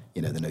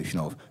the notion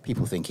of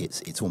people think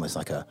it's almost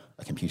like a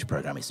computer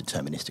program. It's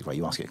deterministic, right?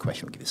 You ask it a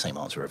question, it'll give you the same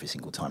answer every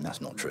single time.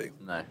 That's not true.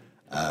 No,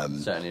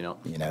 certainly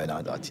not. And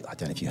I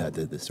don't know if you heard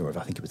the story of,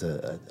 I think it was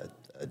a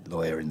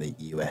lawyer in the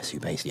US who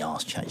basically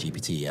asked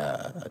ChatGPT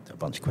a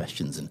bunch of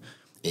questions, and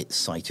it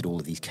cited all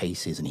of these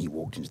cases, and he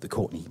walked into the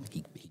court and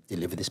he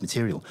delivered this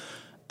material,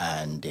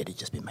 and it had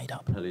just been made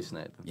up.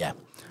 Hallucinated. Yeah.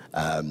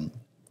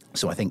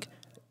 So I think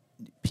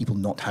people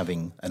not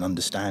having an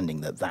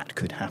understanding that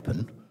could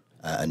happen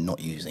and not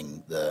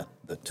using the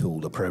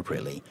tool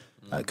appropriately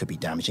could be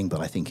damaging.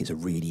 But I think it's a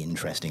really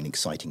interesting,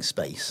 exciting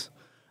space.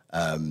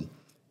 And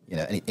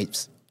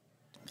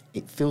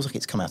it feels like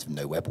it's come out of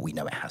nowhere, but we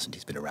know it hasn't.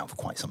 It's been around for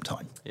quite some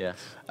time. Yeah.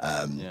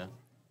 And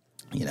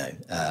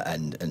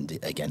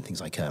again,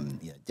 things like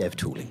dev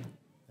tooling.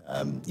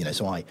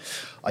 So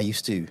I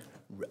used to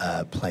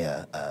play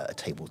a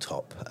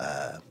tabletop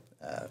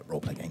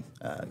role-play game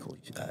called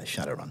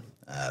Shadowrun.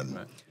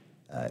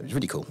 It was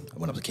really cool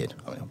when I was a kid.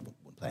 I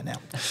wouldn't play it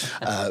now.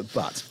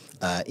 But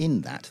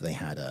in that, they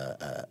had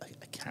a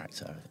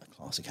class of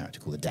character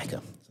called a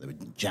Decker. So they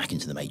would jack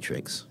into the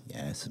Matrix.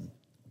 Yeah, some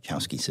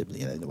Wachowski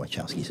siblings, the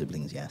Wachowski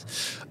siblings,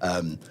 yes.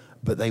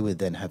 But they would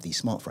then have these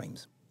smart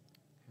frames,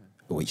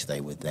 which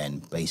they would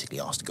then basically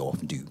ask to go off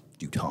and do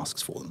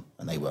tasks for them.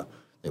 And they were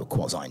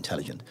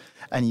quasi-intelligent.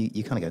 And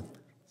you kind of go,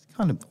 it's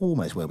kind of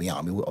almost where we are.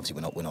 I mean, obviously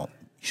we're not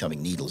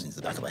shoving needles into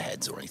the back of our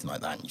heads or anything like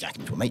that and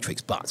jacking into a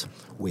matrix, but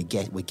we're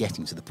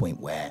getting to the point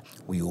where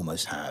we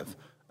almost have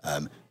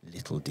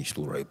little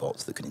digital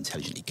robots that can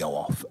intelligently go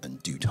off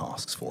and do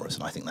tasks for us.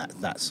 And I think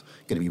that's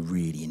going to be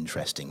really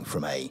interesting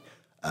from a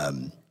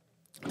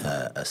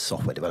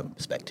software development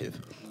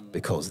perspective,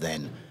 because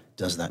then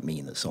does that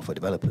mean that software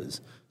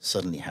developers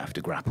suddenly have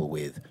to grapple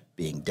with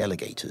being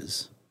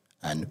delegators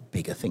and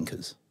bigger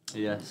thinkers?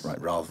 Yes. Right,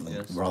 rather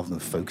than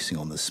focusing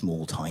on the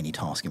small, tiny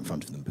task in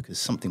front of them, because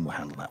something will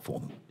handle that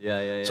for them.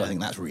 Yeah. So I think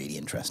that's really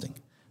interesting.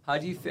 How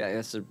do you feel?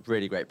 That's a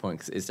really great point,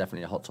 because it's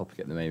definitely a hot topic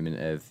at the moment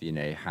of,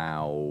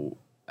 how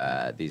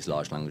these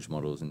large language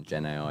models and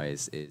Gen AI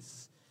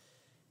is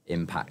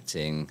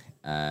impacting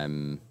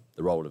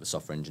the role of a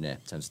software engineer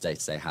in terms of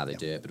day-to-day, how they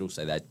do it, but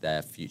also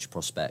their future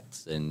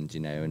prospects. And,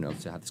 and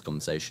obviously I had this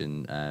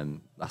conversation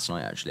last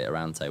night actually at a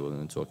roundtable, and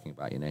we were talking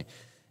about,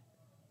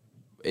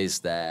 is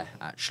there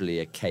actually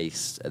a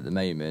case at the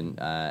moment,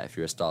 if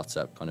you're a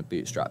startup kind of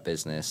bootstrap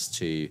business,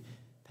 to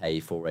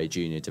pay for a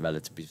junior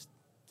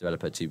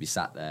developer to be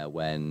sat there,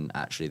 when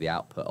actually the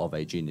output of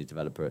a junior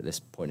developer at this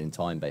point in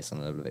time, based on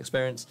the level of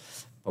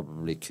experience,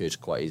 probably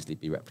could quite easily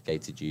be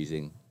replicated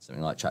using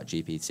something like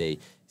ChatGPT?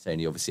 It's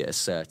only obviously at a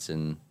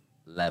certain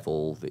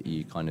level that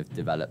you kind of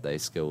develop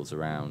those skills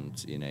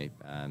around,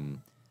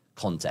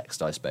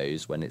 context, I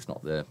suppose, when it's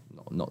not the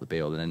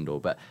be-all and end-all.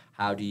 But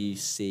how do you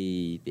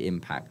see the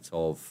impact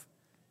of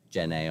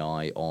Gen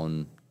AI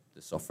on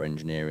the software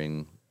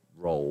engineering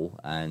role,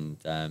 and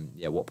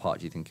what part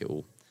do you think it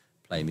will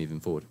play moving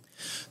forward?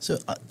 So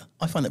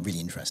I find that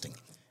really interesting.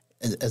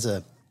 As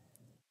a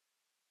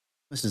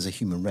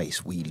human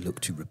race, we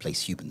look to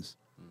replace humans,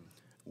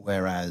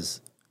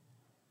 whereas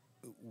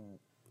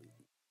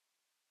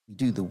we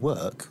do the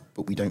work,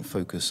 but we don't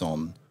focus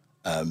on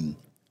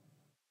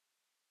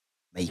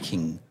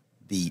making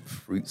the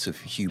fruits of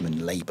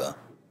human labour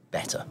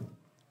better,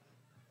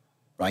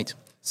 right?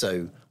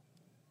 So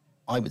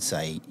I would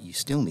say you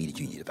still need a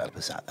junior developer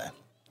sat there,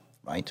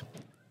 right?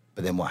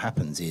 But then what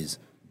happens is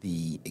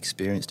the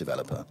experienced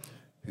developer,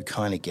 who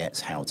kind of gets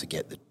how to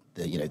get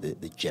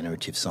the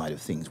generative side of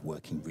things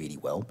working really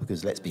well,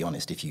 because let's be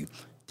honest, if you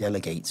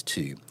delegate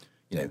to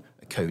a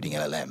coding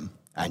LLM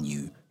and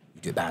you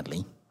do it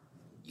badly,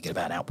 you get a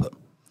bad output.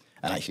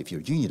 And actually, if you're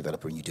a junior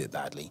developer and you do it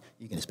badly,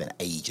 you're going to spend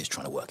ages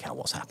trying to work out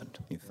what's happened.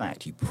 In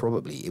fact, you'd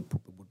probably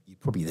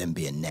then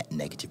be a net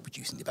negative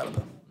producing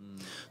developer.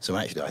 So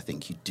actually, I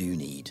think you do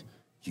need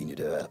junior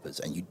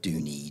developers, and you do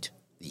need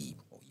you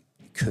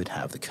could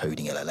have the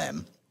coding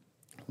LLM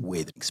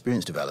with an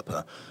experienced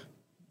developer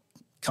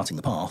cutting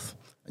the path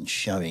and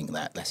showing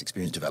that less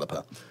experienced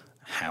developer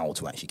how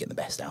to actually get the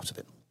best out of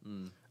it.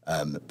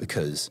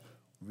 Because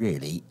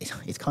really,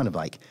 it's kind of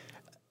like,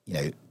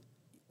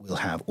 we'll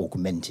have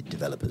augmented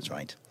developers,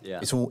 right?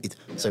 Yeah. So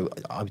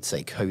I would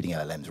say coding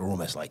LLMs are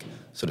almost like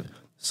sort of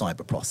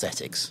cyber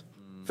prosthetics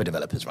for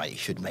developers, right? It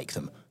should make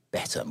them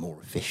better, more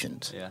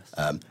efficient,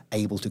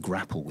 able to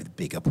grapple with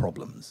bigger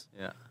problems,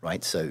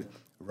 right? So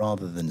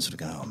rather than sort of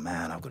go, oh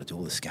man, I've got to do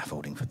all the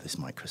scaffolding for this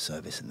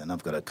microservice, and then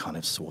I've got to kind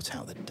of sort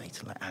out the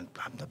data and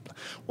blah, blah, blah.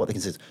 What they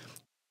can say is,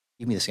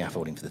 give me the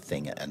scaffolding for the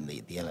thing, and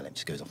the LLM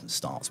just goes off and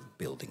starts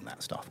building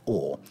that stuff.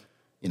 Or,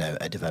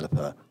 a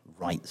developer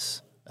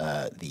writes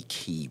the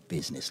key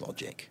business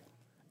logic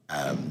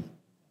and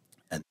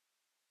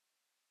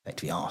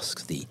effectively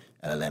asks the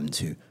LLM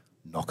to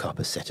knock up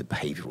a set of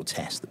behavioral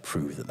tests that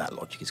prove that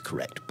logic is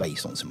correct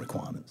based on some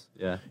requirements.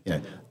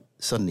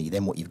 Suddenly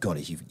then what you've got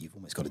is you've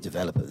almost got a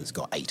developer that's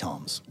got 8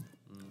 arms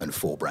and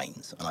 4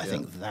 brains. And I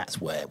think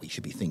that's where we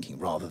should be thinking,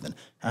 rather than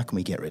how can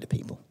we get rid of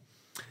people?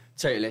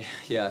 Totally.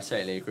 Yeah, I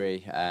totally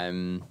agree.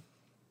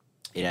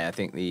 I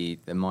think the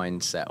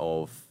mindset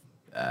of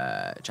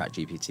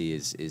ChatGPT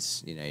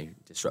is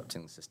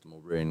disrupting the system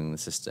or ruining the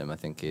system, I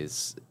think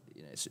is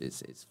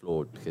it's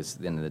flawed, because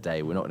at the end of the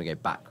day, we're not going to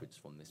go backwards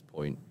from this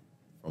point,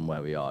 from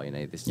where we are.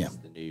 This is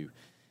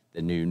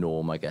the new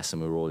norm, I guess,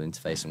 and we're all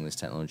interfacing with this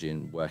technology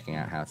and working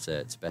out how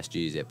to best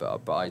use it.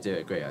 But I do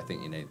agree. I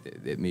think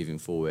that moving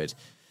forward,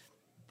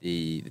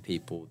 the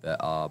people that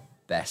are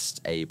best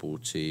able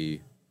to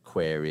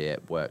query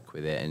it, work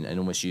with it, and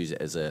almost use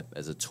it as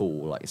a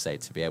tool, like you say,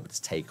 to be able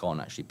to take on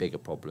actually bigger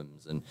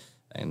problems and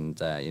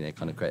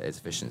kind of create those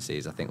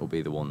efficiencies, I think will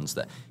be the ones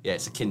that,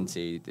 it's akin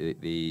to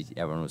the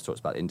everyone always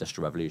talks about the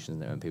industrial revolution,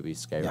 isn't it? When people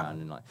used to go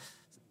around and like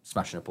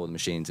smashing up all the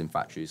machines in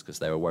factories because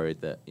they were worried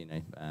that they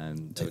were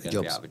going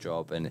to be out of a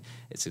job, and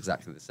it's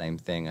exactly the same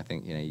thing. I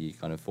think you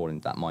kind of fall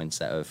into that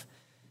mindset of,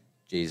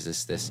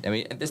 Jesus, there's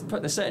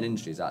certain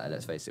industries out there,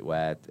 let's face it,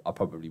 where I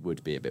probably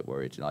would be a bit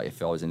worried. Like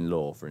if I was in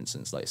law, for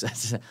instance, like I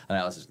said, and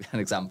that was an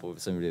example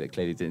of somebody that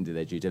clearly didn't do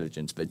their due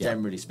diligence. But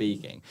generally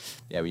speaking,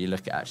 when you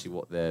look at actually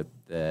what the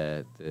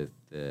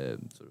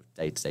sort of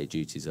day-to-day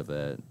duties of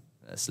a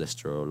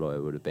solicitor or a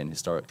lawyer would have been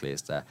historically,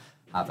 is to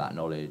have that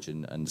knowledge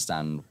and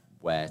understand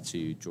where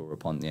to draw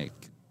upon the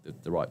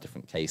right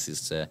different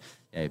cases to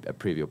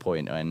prove your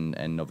point,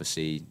 and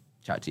obviously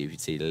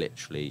ChatGPT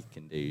literally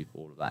can do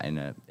all of that in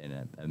a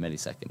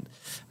millisecond.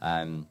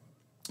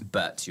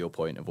 But to your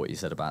point of what you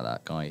said about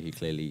that guy who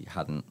clearly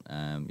hadn't,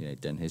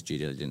 done his due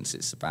diligence,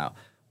 it's about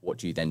what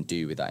do you then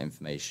do with that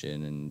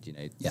information,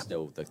 and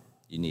still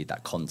you need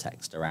that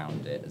context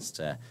around it as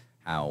to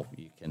how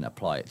you can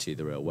apply it to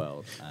the real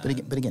world. But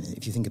again,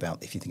 if you think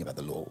about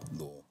the law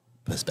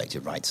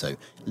perspective, right? So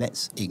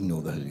let's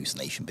ignore the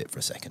hallucination bit for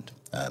a second,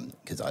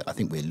 because I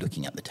think we're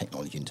looking at the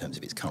technology in terms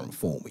of its current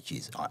form, which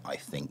is, I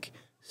think,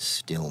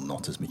 still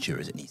not as mature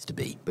as it needs to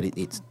be. But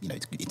it's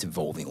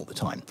evolving all the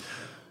time.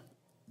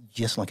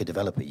 Just like a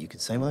developer, you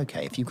could say, well,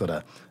 okay, if you've got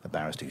a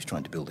barrister who's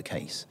trying to build a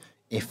case,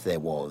 if there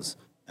was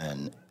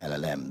an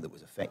LLM that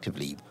was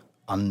effectively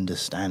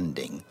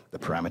understanding the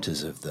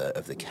parameters of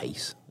the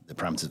case, the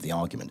parameters of the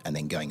argument, and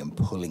then going and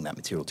pulling that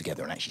material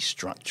together and actually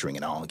structuring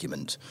an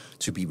argument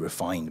to be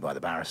refined by the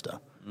barrister,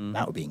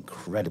 that would be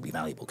incredibly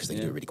valuable because they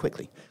can do it really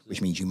quickly,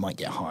 which means you might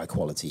get higher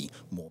quality,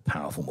 more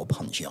powerful, more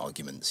punchy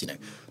arguments. The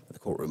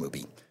courtroom would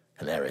be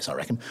hilarious, I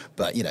reckon.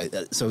 But,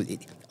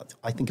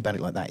 I think about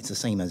it like that. It's the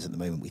same as at the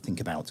moment we think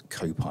about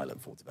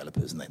Copilot for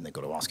developers, and then they've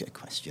got to ask it a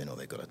question or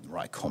they've got to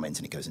write a comment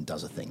and it goes and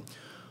does a thing.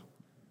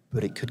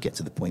 But it could get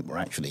to the point where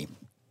actually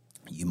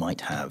you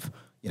might have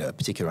a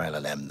particular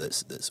LLM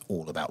that's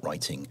all about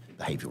writing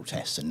behavioral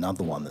tests,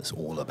 another one that's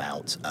all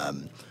about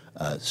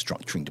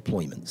structuring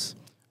deployments,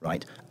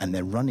 right? And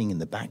they're running in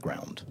the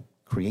background,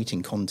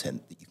 creating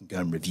content that you can go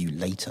and review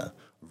later,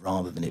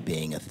 rather than it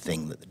being a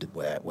thing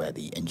where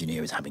the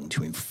engineer is having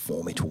to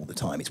inform it all the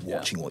time. It's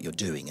watching what you're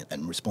doing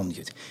and responding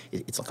to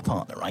it. It's like a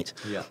partner, right?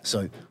 Yeah.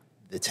 So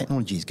the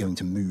technology is going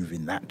to move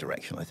in that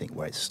direction, I think,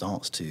 where it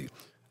starts to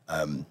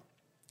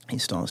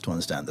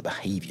understand the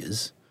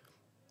behaviours.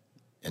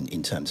 And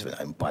in terms of it,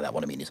 and by that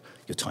what I mean is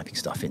you're typing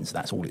stuff in, so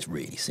that's all it's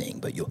really seeing,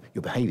 but your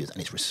behaviours,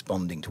 and it's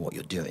responding to what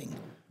you're doing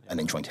and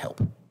then trying to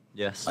help.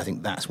 Yes. I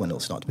think that's when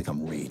it'll start to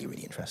become really,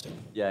 really interesting.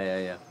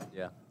 Yeah,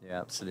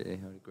 absolutely.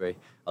 I would agree.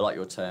 I like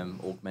your term,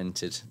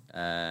 augmented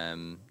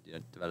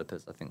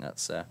developers. I think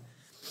that's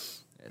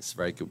it's a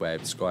very good way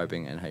of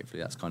describing it, and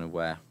hopefully that's kind of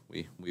where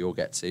we all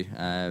get to.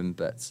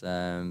 But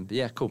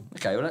yeah, cool.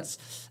 Okay, well let's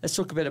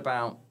talk a bit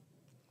about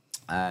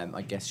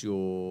I guess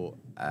your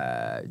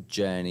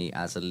journey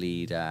as a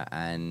leader,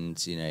 and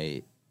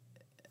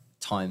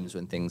times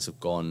when things have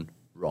gone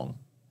wrong.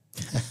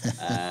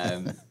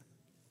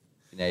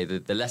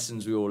 The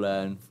lessons we all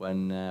learn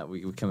when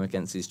we come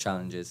against these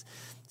challenges.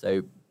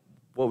 So,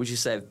 what would you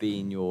say have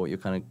been your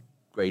kind of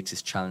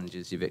greatest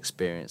challenges you've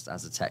experienced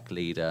as a tech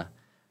leader,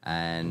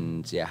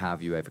 and how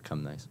have you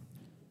overcome those?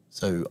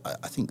 So,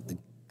 I think the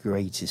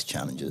greatest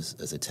challenges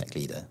as a tech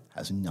leader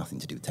has nothing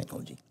to do with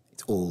technology.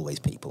 It's always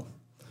people.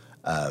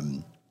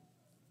 And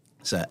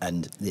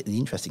the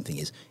interesting thing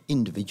is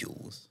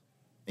individuals,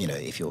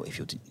 if you're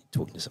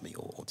talking to somebody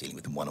or dealing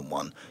with them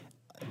one-on-one,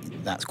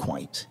 that's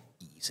quite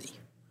easy.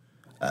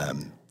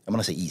 And when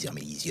I say easy, I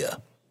mean easier,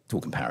 it's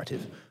all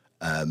comparative.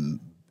 When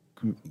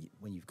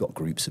you've got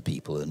groups of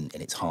people and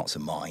it's hearts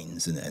and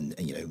minds and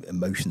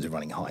emotions are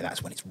running high,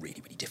 that's when it's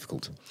really, really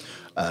difficult.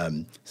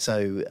 As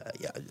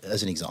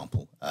an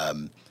example,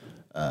 quite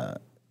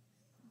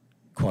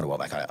a while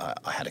back,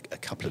 I had a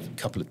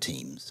couple of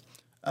teams.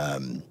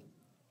 And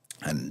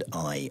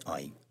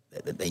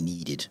they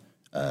needed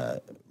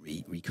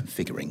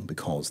reconfiguring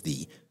because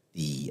the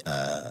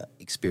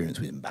experience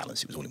was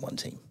imbalanced. It was all in one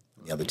team.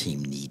 The other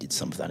team needed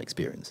some of that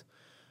experience.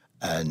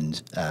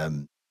 And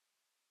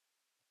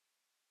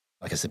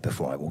like I said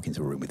before, I walk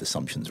into a room with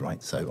assumptions,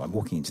 right? So I'm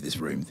walking into this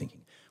room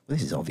thinking, well,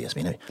 this is obvious.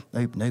 I mean,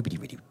 nobody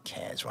really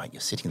cares, right? You're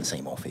sitting in the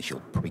same office.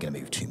 You're probably going to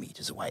move 2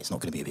 meters away. It's not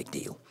going to be a big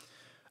deal.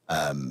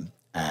 And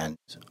I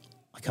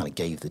kind of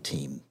gave the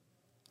team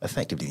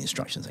effectively the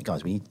instructions, like,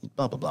 guys, we need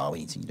blah, blah, blah, we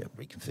need to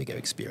reconfigure,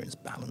 experience,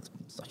 balance,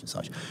 such and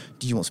such.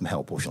 Do you want some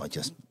help, or shall I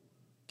just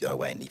go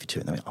away and leave you to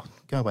it? And they went,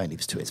 go away and leave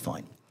us to it, it's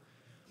fine.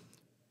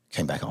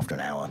 Came back after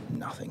an hour,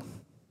 nothing.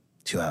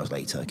 2 hours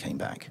later, came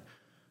back,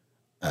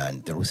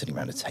 and they're all sitting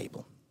around a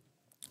table,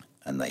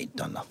 and they'd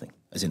done nothing.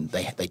 As in,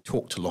 they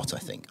talked a lot, I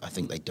think. I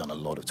think they'd done a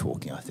lot of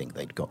talking. I think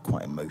they'd got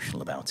quite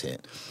emotional about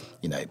it.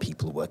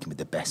 People were working with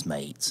their best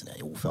mates, and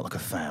it all felt like a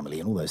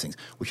family, and all those things,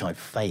 which I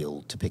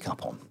failed to pick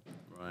up on.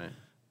 Right.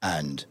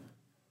 And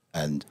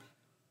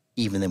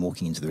even then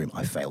walking into the room,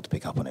 I failed to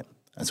pick up on it.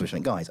 And so I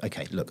went, guys,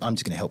 okay, look, I'm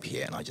just going to help you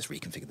here. And I just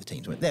reconfigured the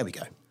teams. I went, there we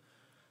go.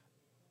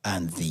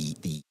 And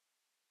the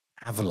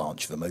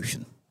avalanche of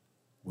emotion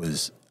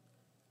was,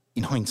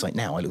 in hindsight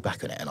now, I look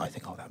back at it and I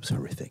think, that was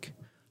horrific.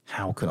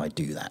 How could I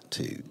do that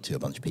to a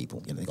bunch of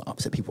people? They got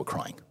upset, people were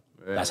crying.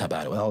 Really? That's how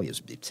bad it was. Oh, it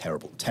was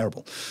terrible.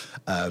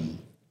 And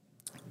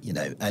I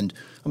mean,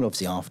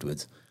 obviously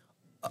afterwards,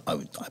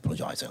 I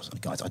apologise. I was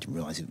like, guys, I didn't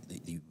realise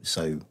that you were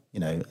so,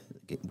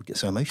 get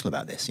so emotional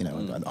about this,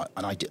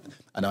 and I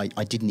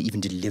didn't even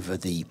deliver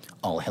the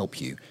 "I'll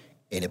help you"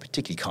 in a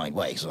particularly kind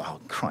way. So,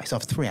 oh Christ,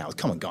 after 3 hours,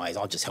 come on, guys,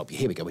 I'll just help you.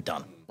 Here we go, we're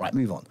done. Right,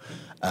 move on.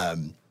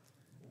 That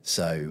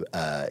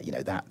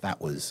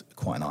was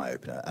quite an eye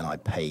opener, and I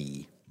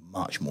pay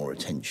much more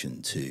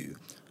attention to,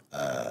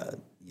 the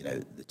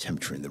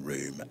temperature in the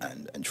room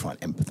and try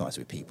and empathise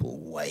with people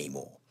way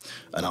more,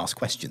 and ask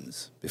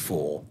questions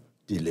before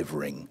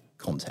delivering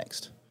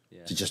context.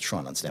 to just try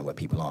and understand where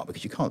people are,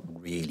 because you can't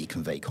really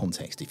convey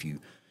context if you're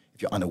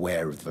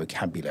unaware of the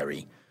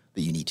vocabulary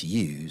that you need to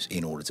use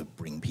in order to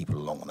bring people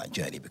along on that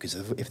journey, because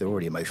if they're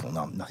already emotional,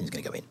 nothing's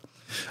going to go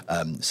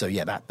in. So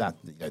yeah,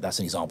 that's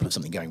an example of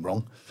something going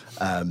wrong.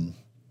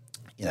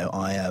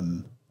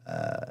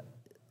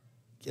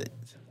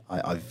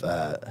 I've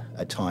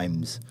at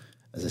times,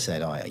 as I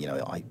said,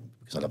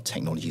 because I love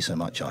technology so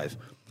much, I've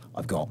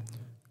got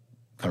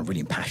kind of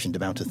really impassioned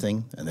about a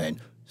thing, and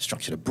then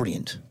structured a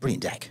brilliant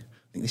deck.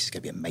 I think this is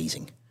going to be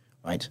amazing,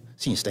 right?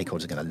 Senior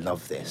stakeholders are going to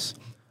love this,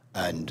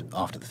 and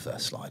after the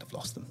first slide, I've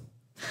lost them.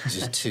 It's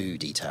just too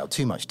detailed,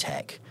 too much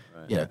tech.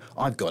 Right.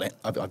 I've got it.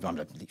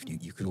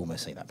 You could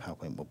almost say that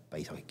PowerPoint will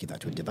basically, I could give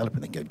that to a developer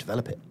and then go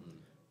develop it.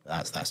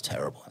 That's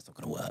terrible. That's not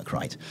going to work,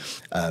 right?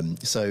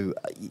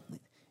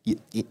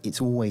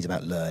 It's always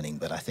about learning,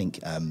 but I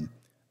think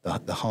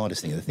the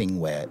hardest thing, the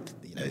thing where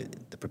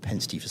the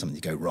propensity for something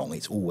to go wrong,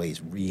 it's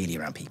always really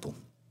around people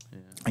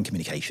and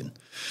communication.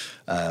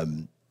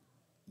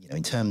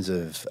 In terms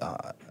of,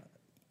 I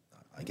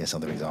guess,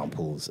 other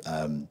examples.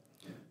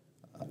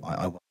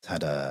 I once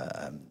had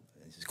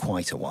this is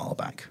quite a while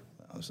back.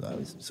 I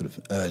was sort of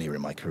earlier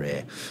in my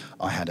career.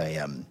 I had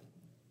a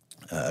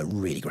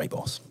really great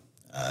boss,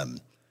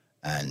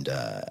 and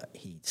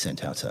he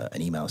sent out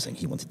an email saying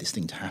he wanted this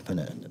thing to happen,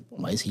 and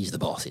he's the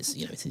boss. It's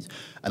his,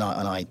 and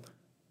I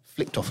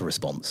flicked off a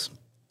response,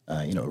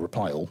 a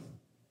reply all,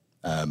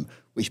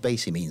 which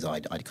basically means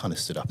I'd kind of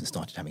stood up and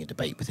started having a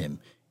debate with him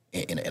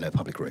in a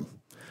public room.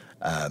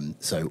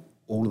 So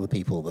all of the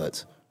people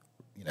that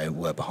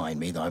were behind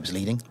me that I was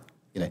leading,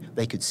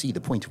 they could see the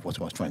point of what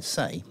I was trying to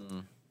say,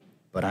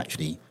 but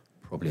actually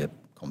probably a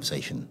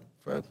conversation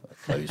for a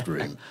closed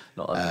room.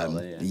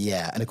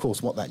 And of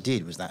course what that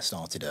did was that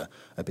started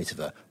a bit of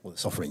the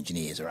software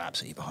engineers are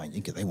absolutely behind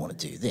Yinka, they want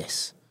to do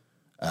this.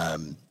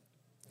 And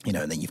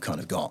then you've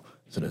kind of got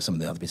sort of some of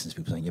the other business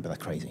people saying, yeah, but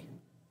that's crazy.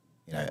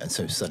 And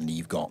so suddenly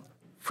you've got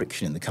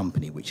friction in the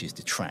company, which is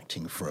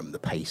detracting from the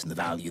pace and the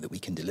value that we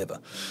can deliver.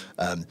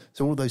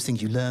 So all those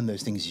things, you learn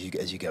those things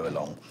as you go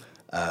along.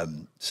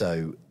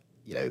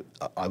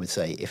 I would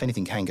say if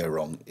anything can go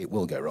wrong, it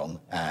will go wrong,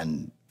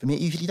 and for me,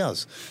 it usually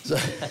does. So,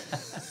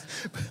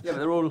 yeah, but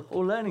they're all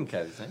learning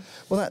curves, eh?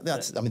 Well,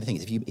 that's. I mean, the thing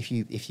is,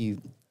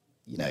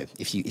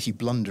 if you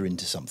blunder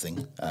into something,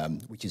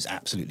 which is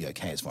absolutely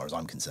okay as far as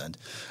I'm concerned,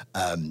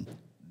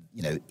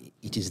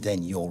 it is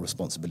then your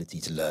responsibility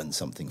to learn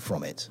something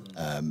from it,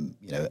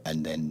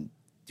 and then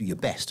do your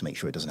best to make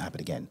sure it doesn't happen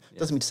again.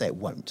 Doesn't mean to say it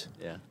won't,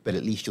 but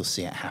at least you'll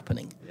see it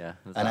happening. Yeah,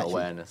 there's and that actually,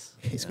 awareness.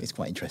 It's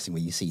quite interesting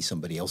when you see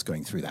somebody else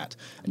going through that,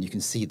 and you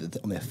can see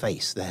that on their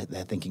face they're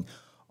thinking,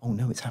 "Oh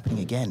no, it's happening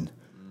again."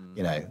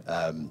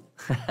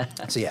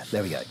 So yeah,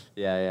 there we go.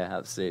 Yeah,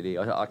 absolutely.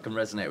 I can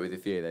resonate with a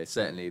few though.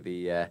 Certainly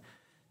the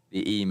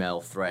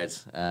email thread.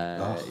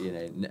 That's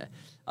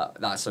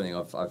something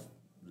I've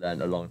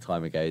learned a long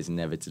time ago, is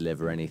never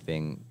deliver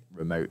anything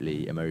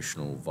remotely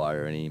emotional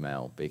via an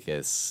email,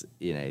 because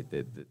we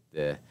did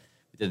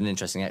an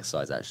interesting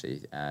exercise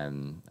actually a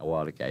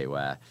while ago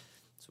where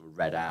sort of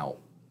read out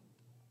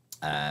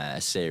a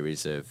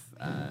series of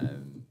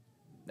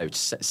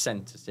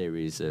sent a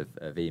series of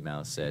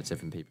emails to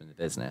different people in the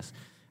business,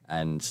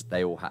 and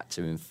they all had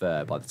to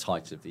infer by the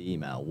title of the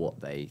email what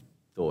they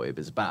thought it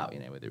was about,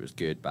 whether it was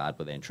good, bad,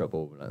 were they in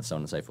trouble, and so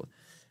on and so forth.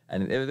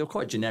 And they were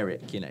quite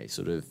generic,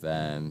 sort of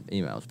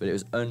emails, but it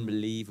was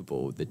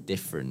unbelievable the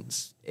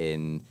difference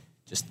in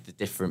just the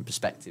different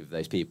perspective of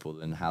those people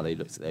and how they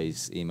looked at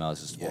those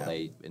emails as to what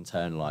they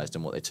internalised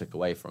and what they took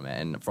away from it.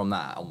 And from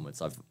that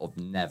onwards, I've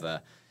never,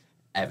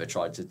 ever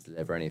tried to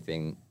deliver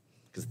anything,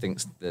 because I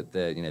think that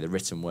the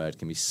written word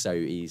can be so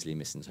easily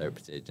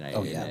misinterpreted,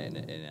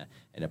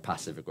 in a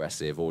passive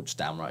aggressive or just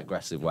downright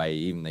aggressive way,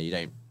 even though you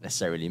don't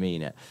necessarily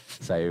mean it.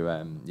 So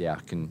I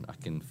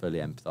can fully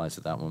empathise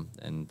with that one.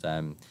 And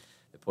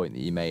the point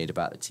that you made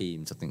about the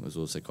teams, I think, was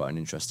also quite an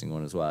interesting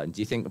one as well. And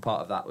do you think a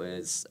part of that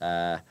was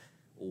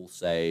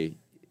also,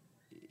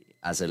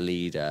 as a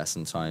leader,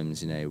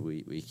 sometimes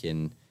we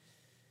can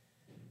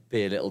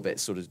be a little bit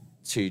sort of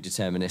too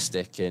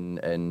deterministic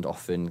and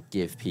often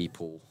give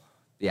people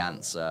the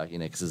answer,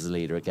 because as a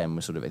leader, again,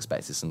 we're sort of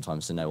expected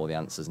sometimes to know all the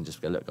answers and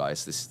just go, look,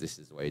 guys, this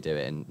is the way you do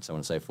it, and so on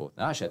and so forth.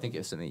 Now, actually, I think it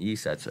was something you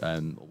said a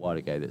while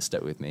ago that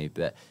stuck with me,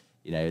 that,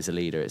 as a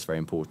leader, it's very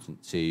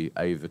important to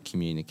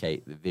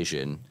over-communicate the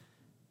vision,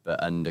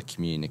 but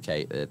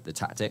under-communicate the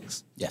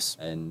tactics. Yes.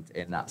 And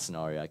in that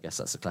scenario, I guess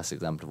that's a classic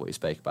example of what you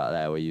spoke about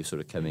there, where you're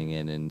sort of coming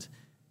in and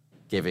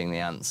giving the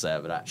answer,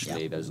 but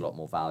actually there's a lot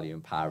more value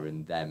and power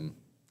in them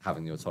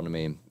having the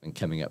autonomy and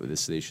coming up with a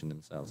solution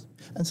themselves.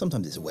 And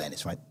sometimes it's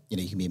awareness, right?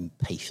 You can be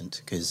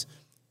impatient because,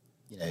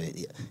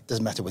 it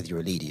doesn't matter whether you're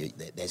a leader.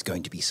 There's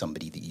going to be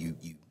somebody that you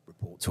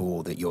report to,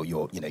 or that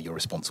you're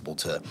responsible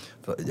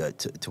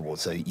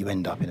towards. So you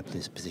end up in a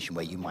position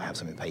where you might have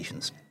some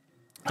impatience,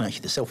 and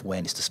actually the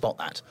self-awareness to spot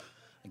that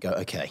and go,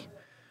 okay,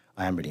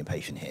 I am really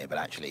impatient here, but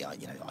actually, I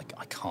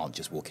can't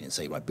just walk in and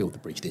say, right, build the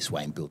bridge this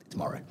way and build it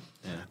tomorrow.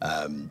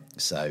 Yeah.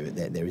 So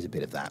there is a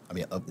bit of that. I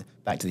mean,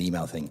 back to the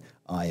email thing.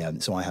 I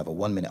have a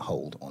 1 minute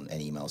hold on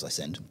any emails I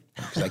send.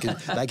 So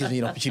that gives me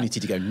an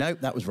opportunity to go, nope,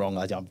 that was wrong.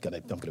 I'm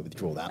gonna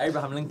withdraw that.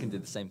 Abraham Lincoln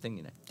did the same thing,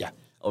 you know. Yeah.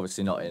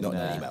 Obviously not in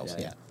emails.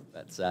 Yeah.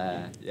 But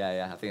I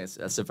think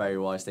that's a very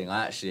wise thing.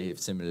 I actually have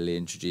similarly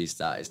introduced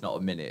that. It's not a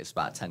minute; it's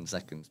about 10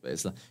 seconds, but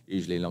it's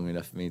usually long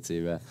enough for me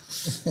to.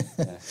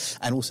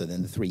 And also,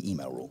 then the 3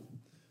 email rule.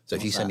 So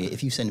if you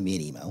send me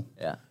an email,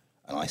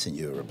 and I send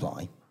you a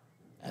reply,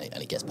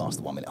 and it gets past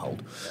the 1 minute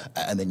hold,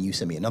 and then you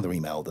send me another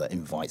email that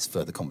invites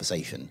further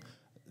conversation,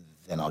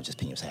 then I'll just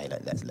ping you and say, hey,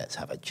 let's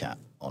have a chat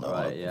on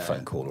a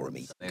phone call or a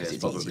meeting. Because it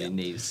probably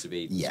needs to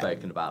be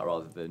spoken about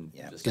rather than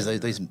because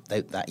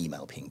that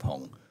email ping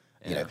pong.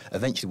 You know,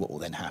 eventually what will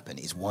then happen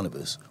is one of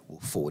us will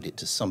forward it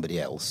to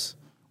somebody else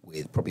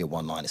with probably a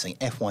one-liner saying,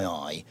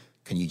 FYI,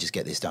 can you just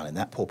get this done? And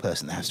that poor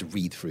person that has to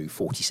read through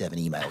 47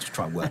 emails to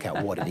try and work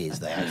out what it is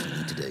they actually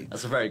need to do.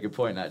 That's a very good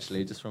point,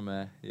 actually, just from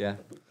a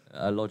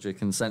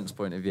logic and sense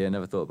point of view. I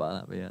never thought about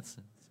that, but it's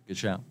a good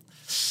shout.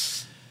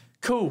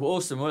 Cool,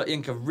 awesome. Well,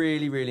 Yinka,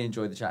 really, really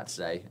enjoyed the chat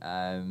today.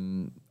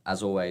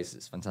 As always,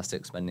 it's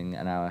fantastic spending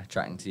an hour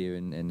chatting to you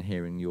and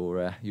hearing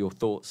your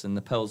thoughts and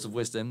the pearls of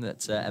wisdom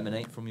that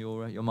emanate from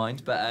your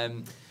mind. But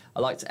I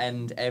like to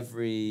end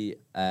every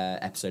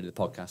episode of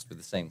the podcast with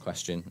the same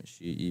question, which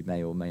you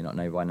may or may not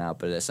know by now.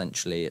 But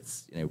essentially,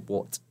 it's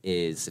what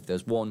is, if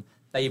there's one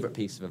favourite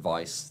piece of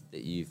advice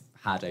that you've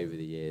had over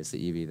the years that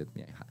you've either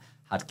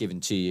had given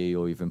to you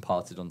or you've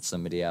imparted on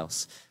somebody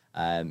else,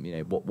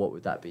 what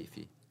would that be for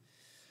you?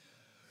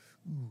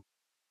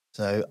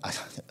 So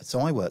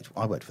I worked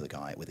with a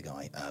guy.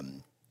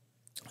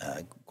 Quite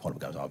a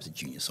while ago, I was a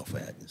junior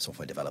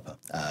software developer,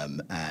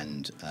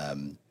 and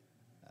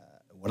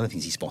one of the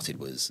things he spotted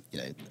was,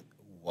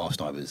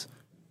 whilst I was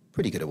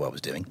pretty good at what I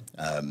was doing,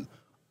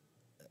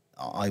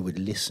 I would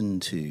listen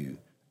to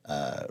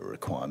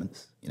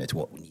requirements, to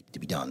what needed to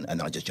be done, and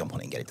then I'd just jump on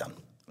it and get it done.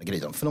 I get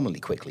it done phenomenally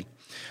quickly,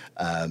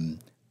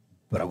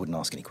 but I wouldn't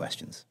ask any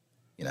questions.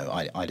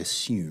 I'd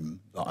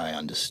assume that I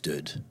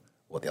understood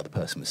what the other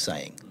person was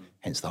saying,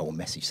 hence the whole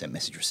message sent,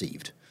 message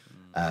received.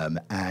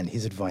 And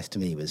his advice to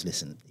me was,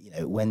 listen,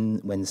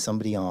 when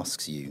somebody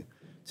asks you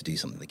to do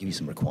something, they give you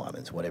some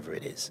requirements, whatever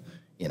it is,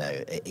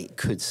 it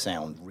could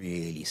sound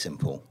really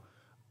simple.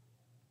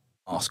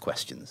 Ask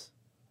questions,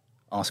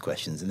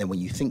 and then when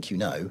you think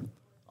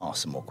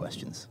ask some more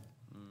questions.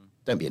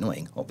 Don't be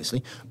annoying,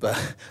 obviously,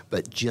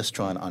 but just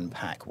try and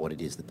unpack what it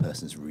is the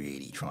person's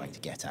really trying to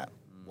get at.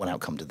 What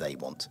outcome do they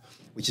want?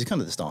 Which is kind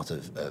of the start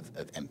of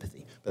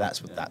empathy. But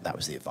that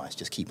was the advice.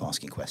 Just keep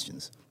asking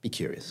questions. Be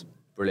curious.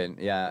 Brilliant.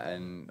 Yeah,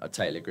 and I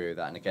totally agree with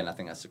that. And again, I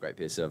think that's a great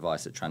piece of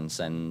advice that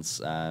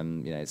transcends.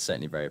 It's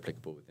certainly very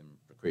applicable within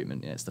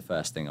recruitment. It's the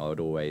first thing I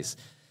would always.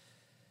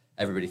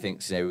 Everybody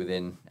thinks,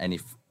 within any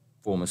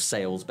form of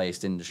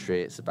sales-based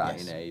industry, it's about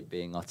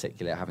being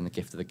articulate, having the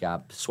gift of the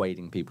gab,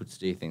 persuading people to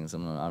do things.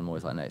 And I'm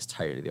always like, no, it's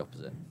totally the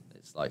opposite.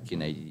 It's like,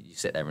 you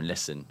sit there and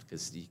listen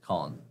because you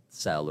can't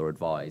sell or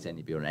advise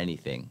anybody on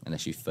anything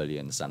unless you fully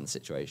understand the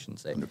situation.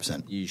 So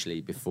 100%.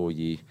 Usually before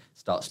you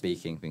start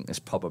speaking, I think there's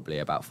probably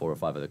about 4 or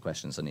 5 other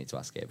questions I need to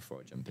ask here before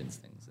I jump into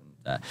things. And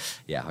I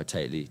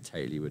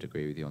totally would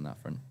agree with you on that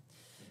front.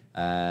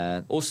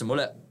 Awesome. Well,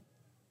 look,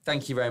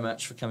 thank you very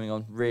much for coming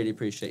on. Really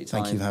appreciate your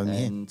time. Thank you for having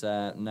me in.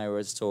 And no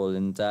worries at all.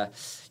 And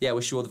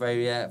wish you all the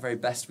very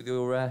best with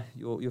your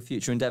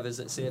future endeavours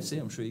at CFC.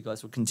 I'm sure you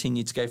guys will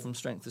continue to go from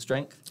strength to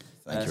strength.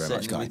 Thank you very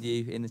much, Guy. With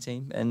you in the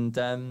team. And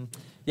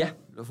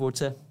look forward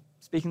to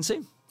speaking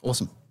soon.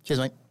 Awesome.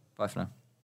 Cheers, mate. Bye for now.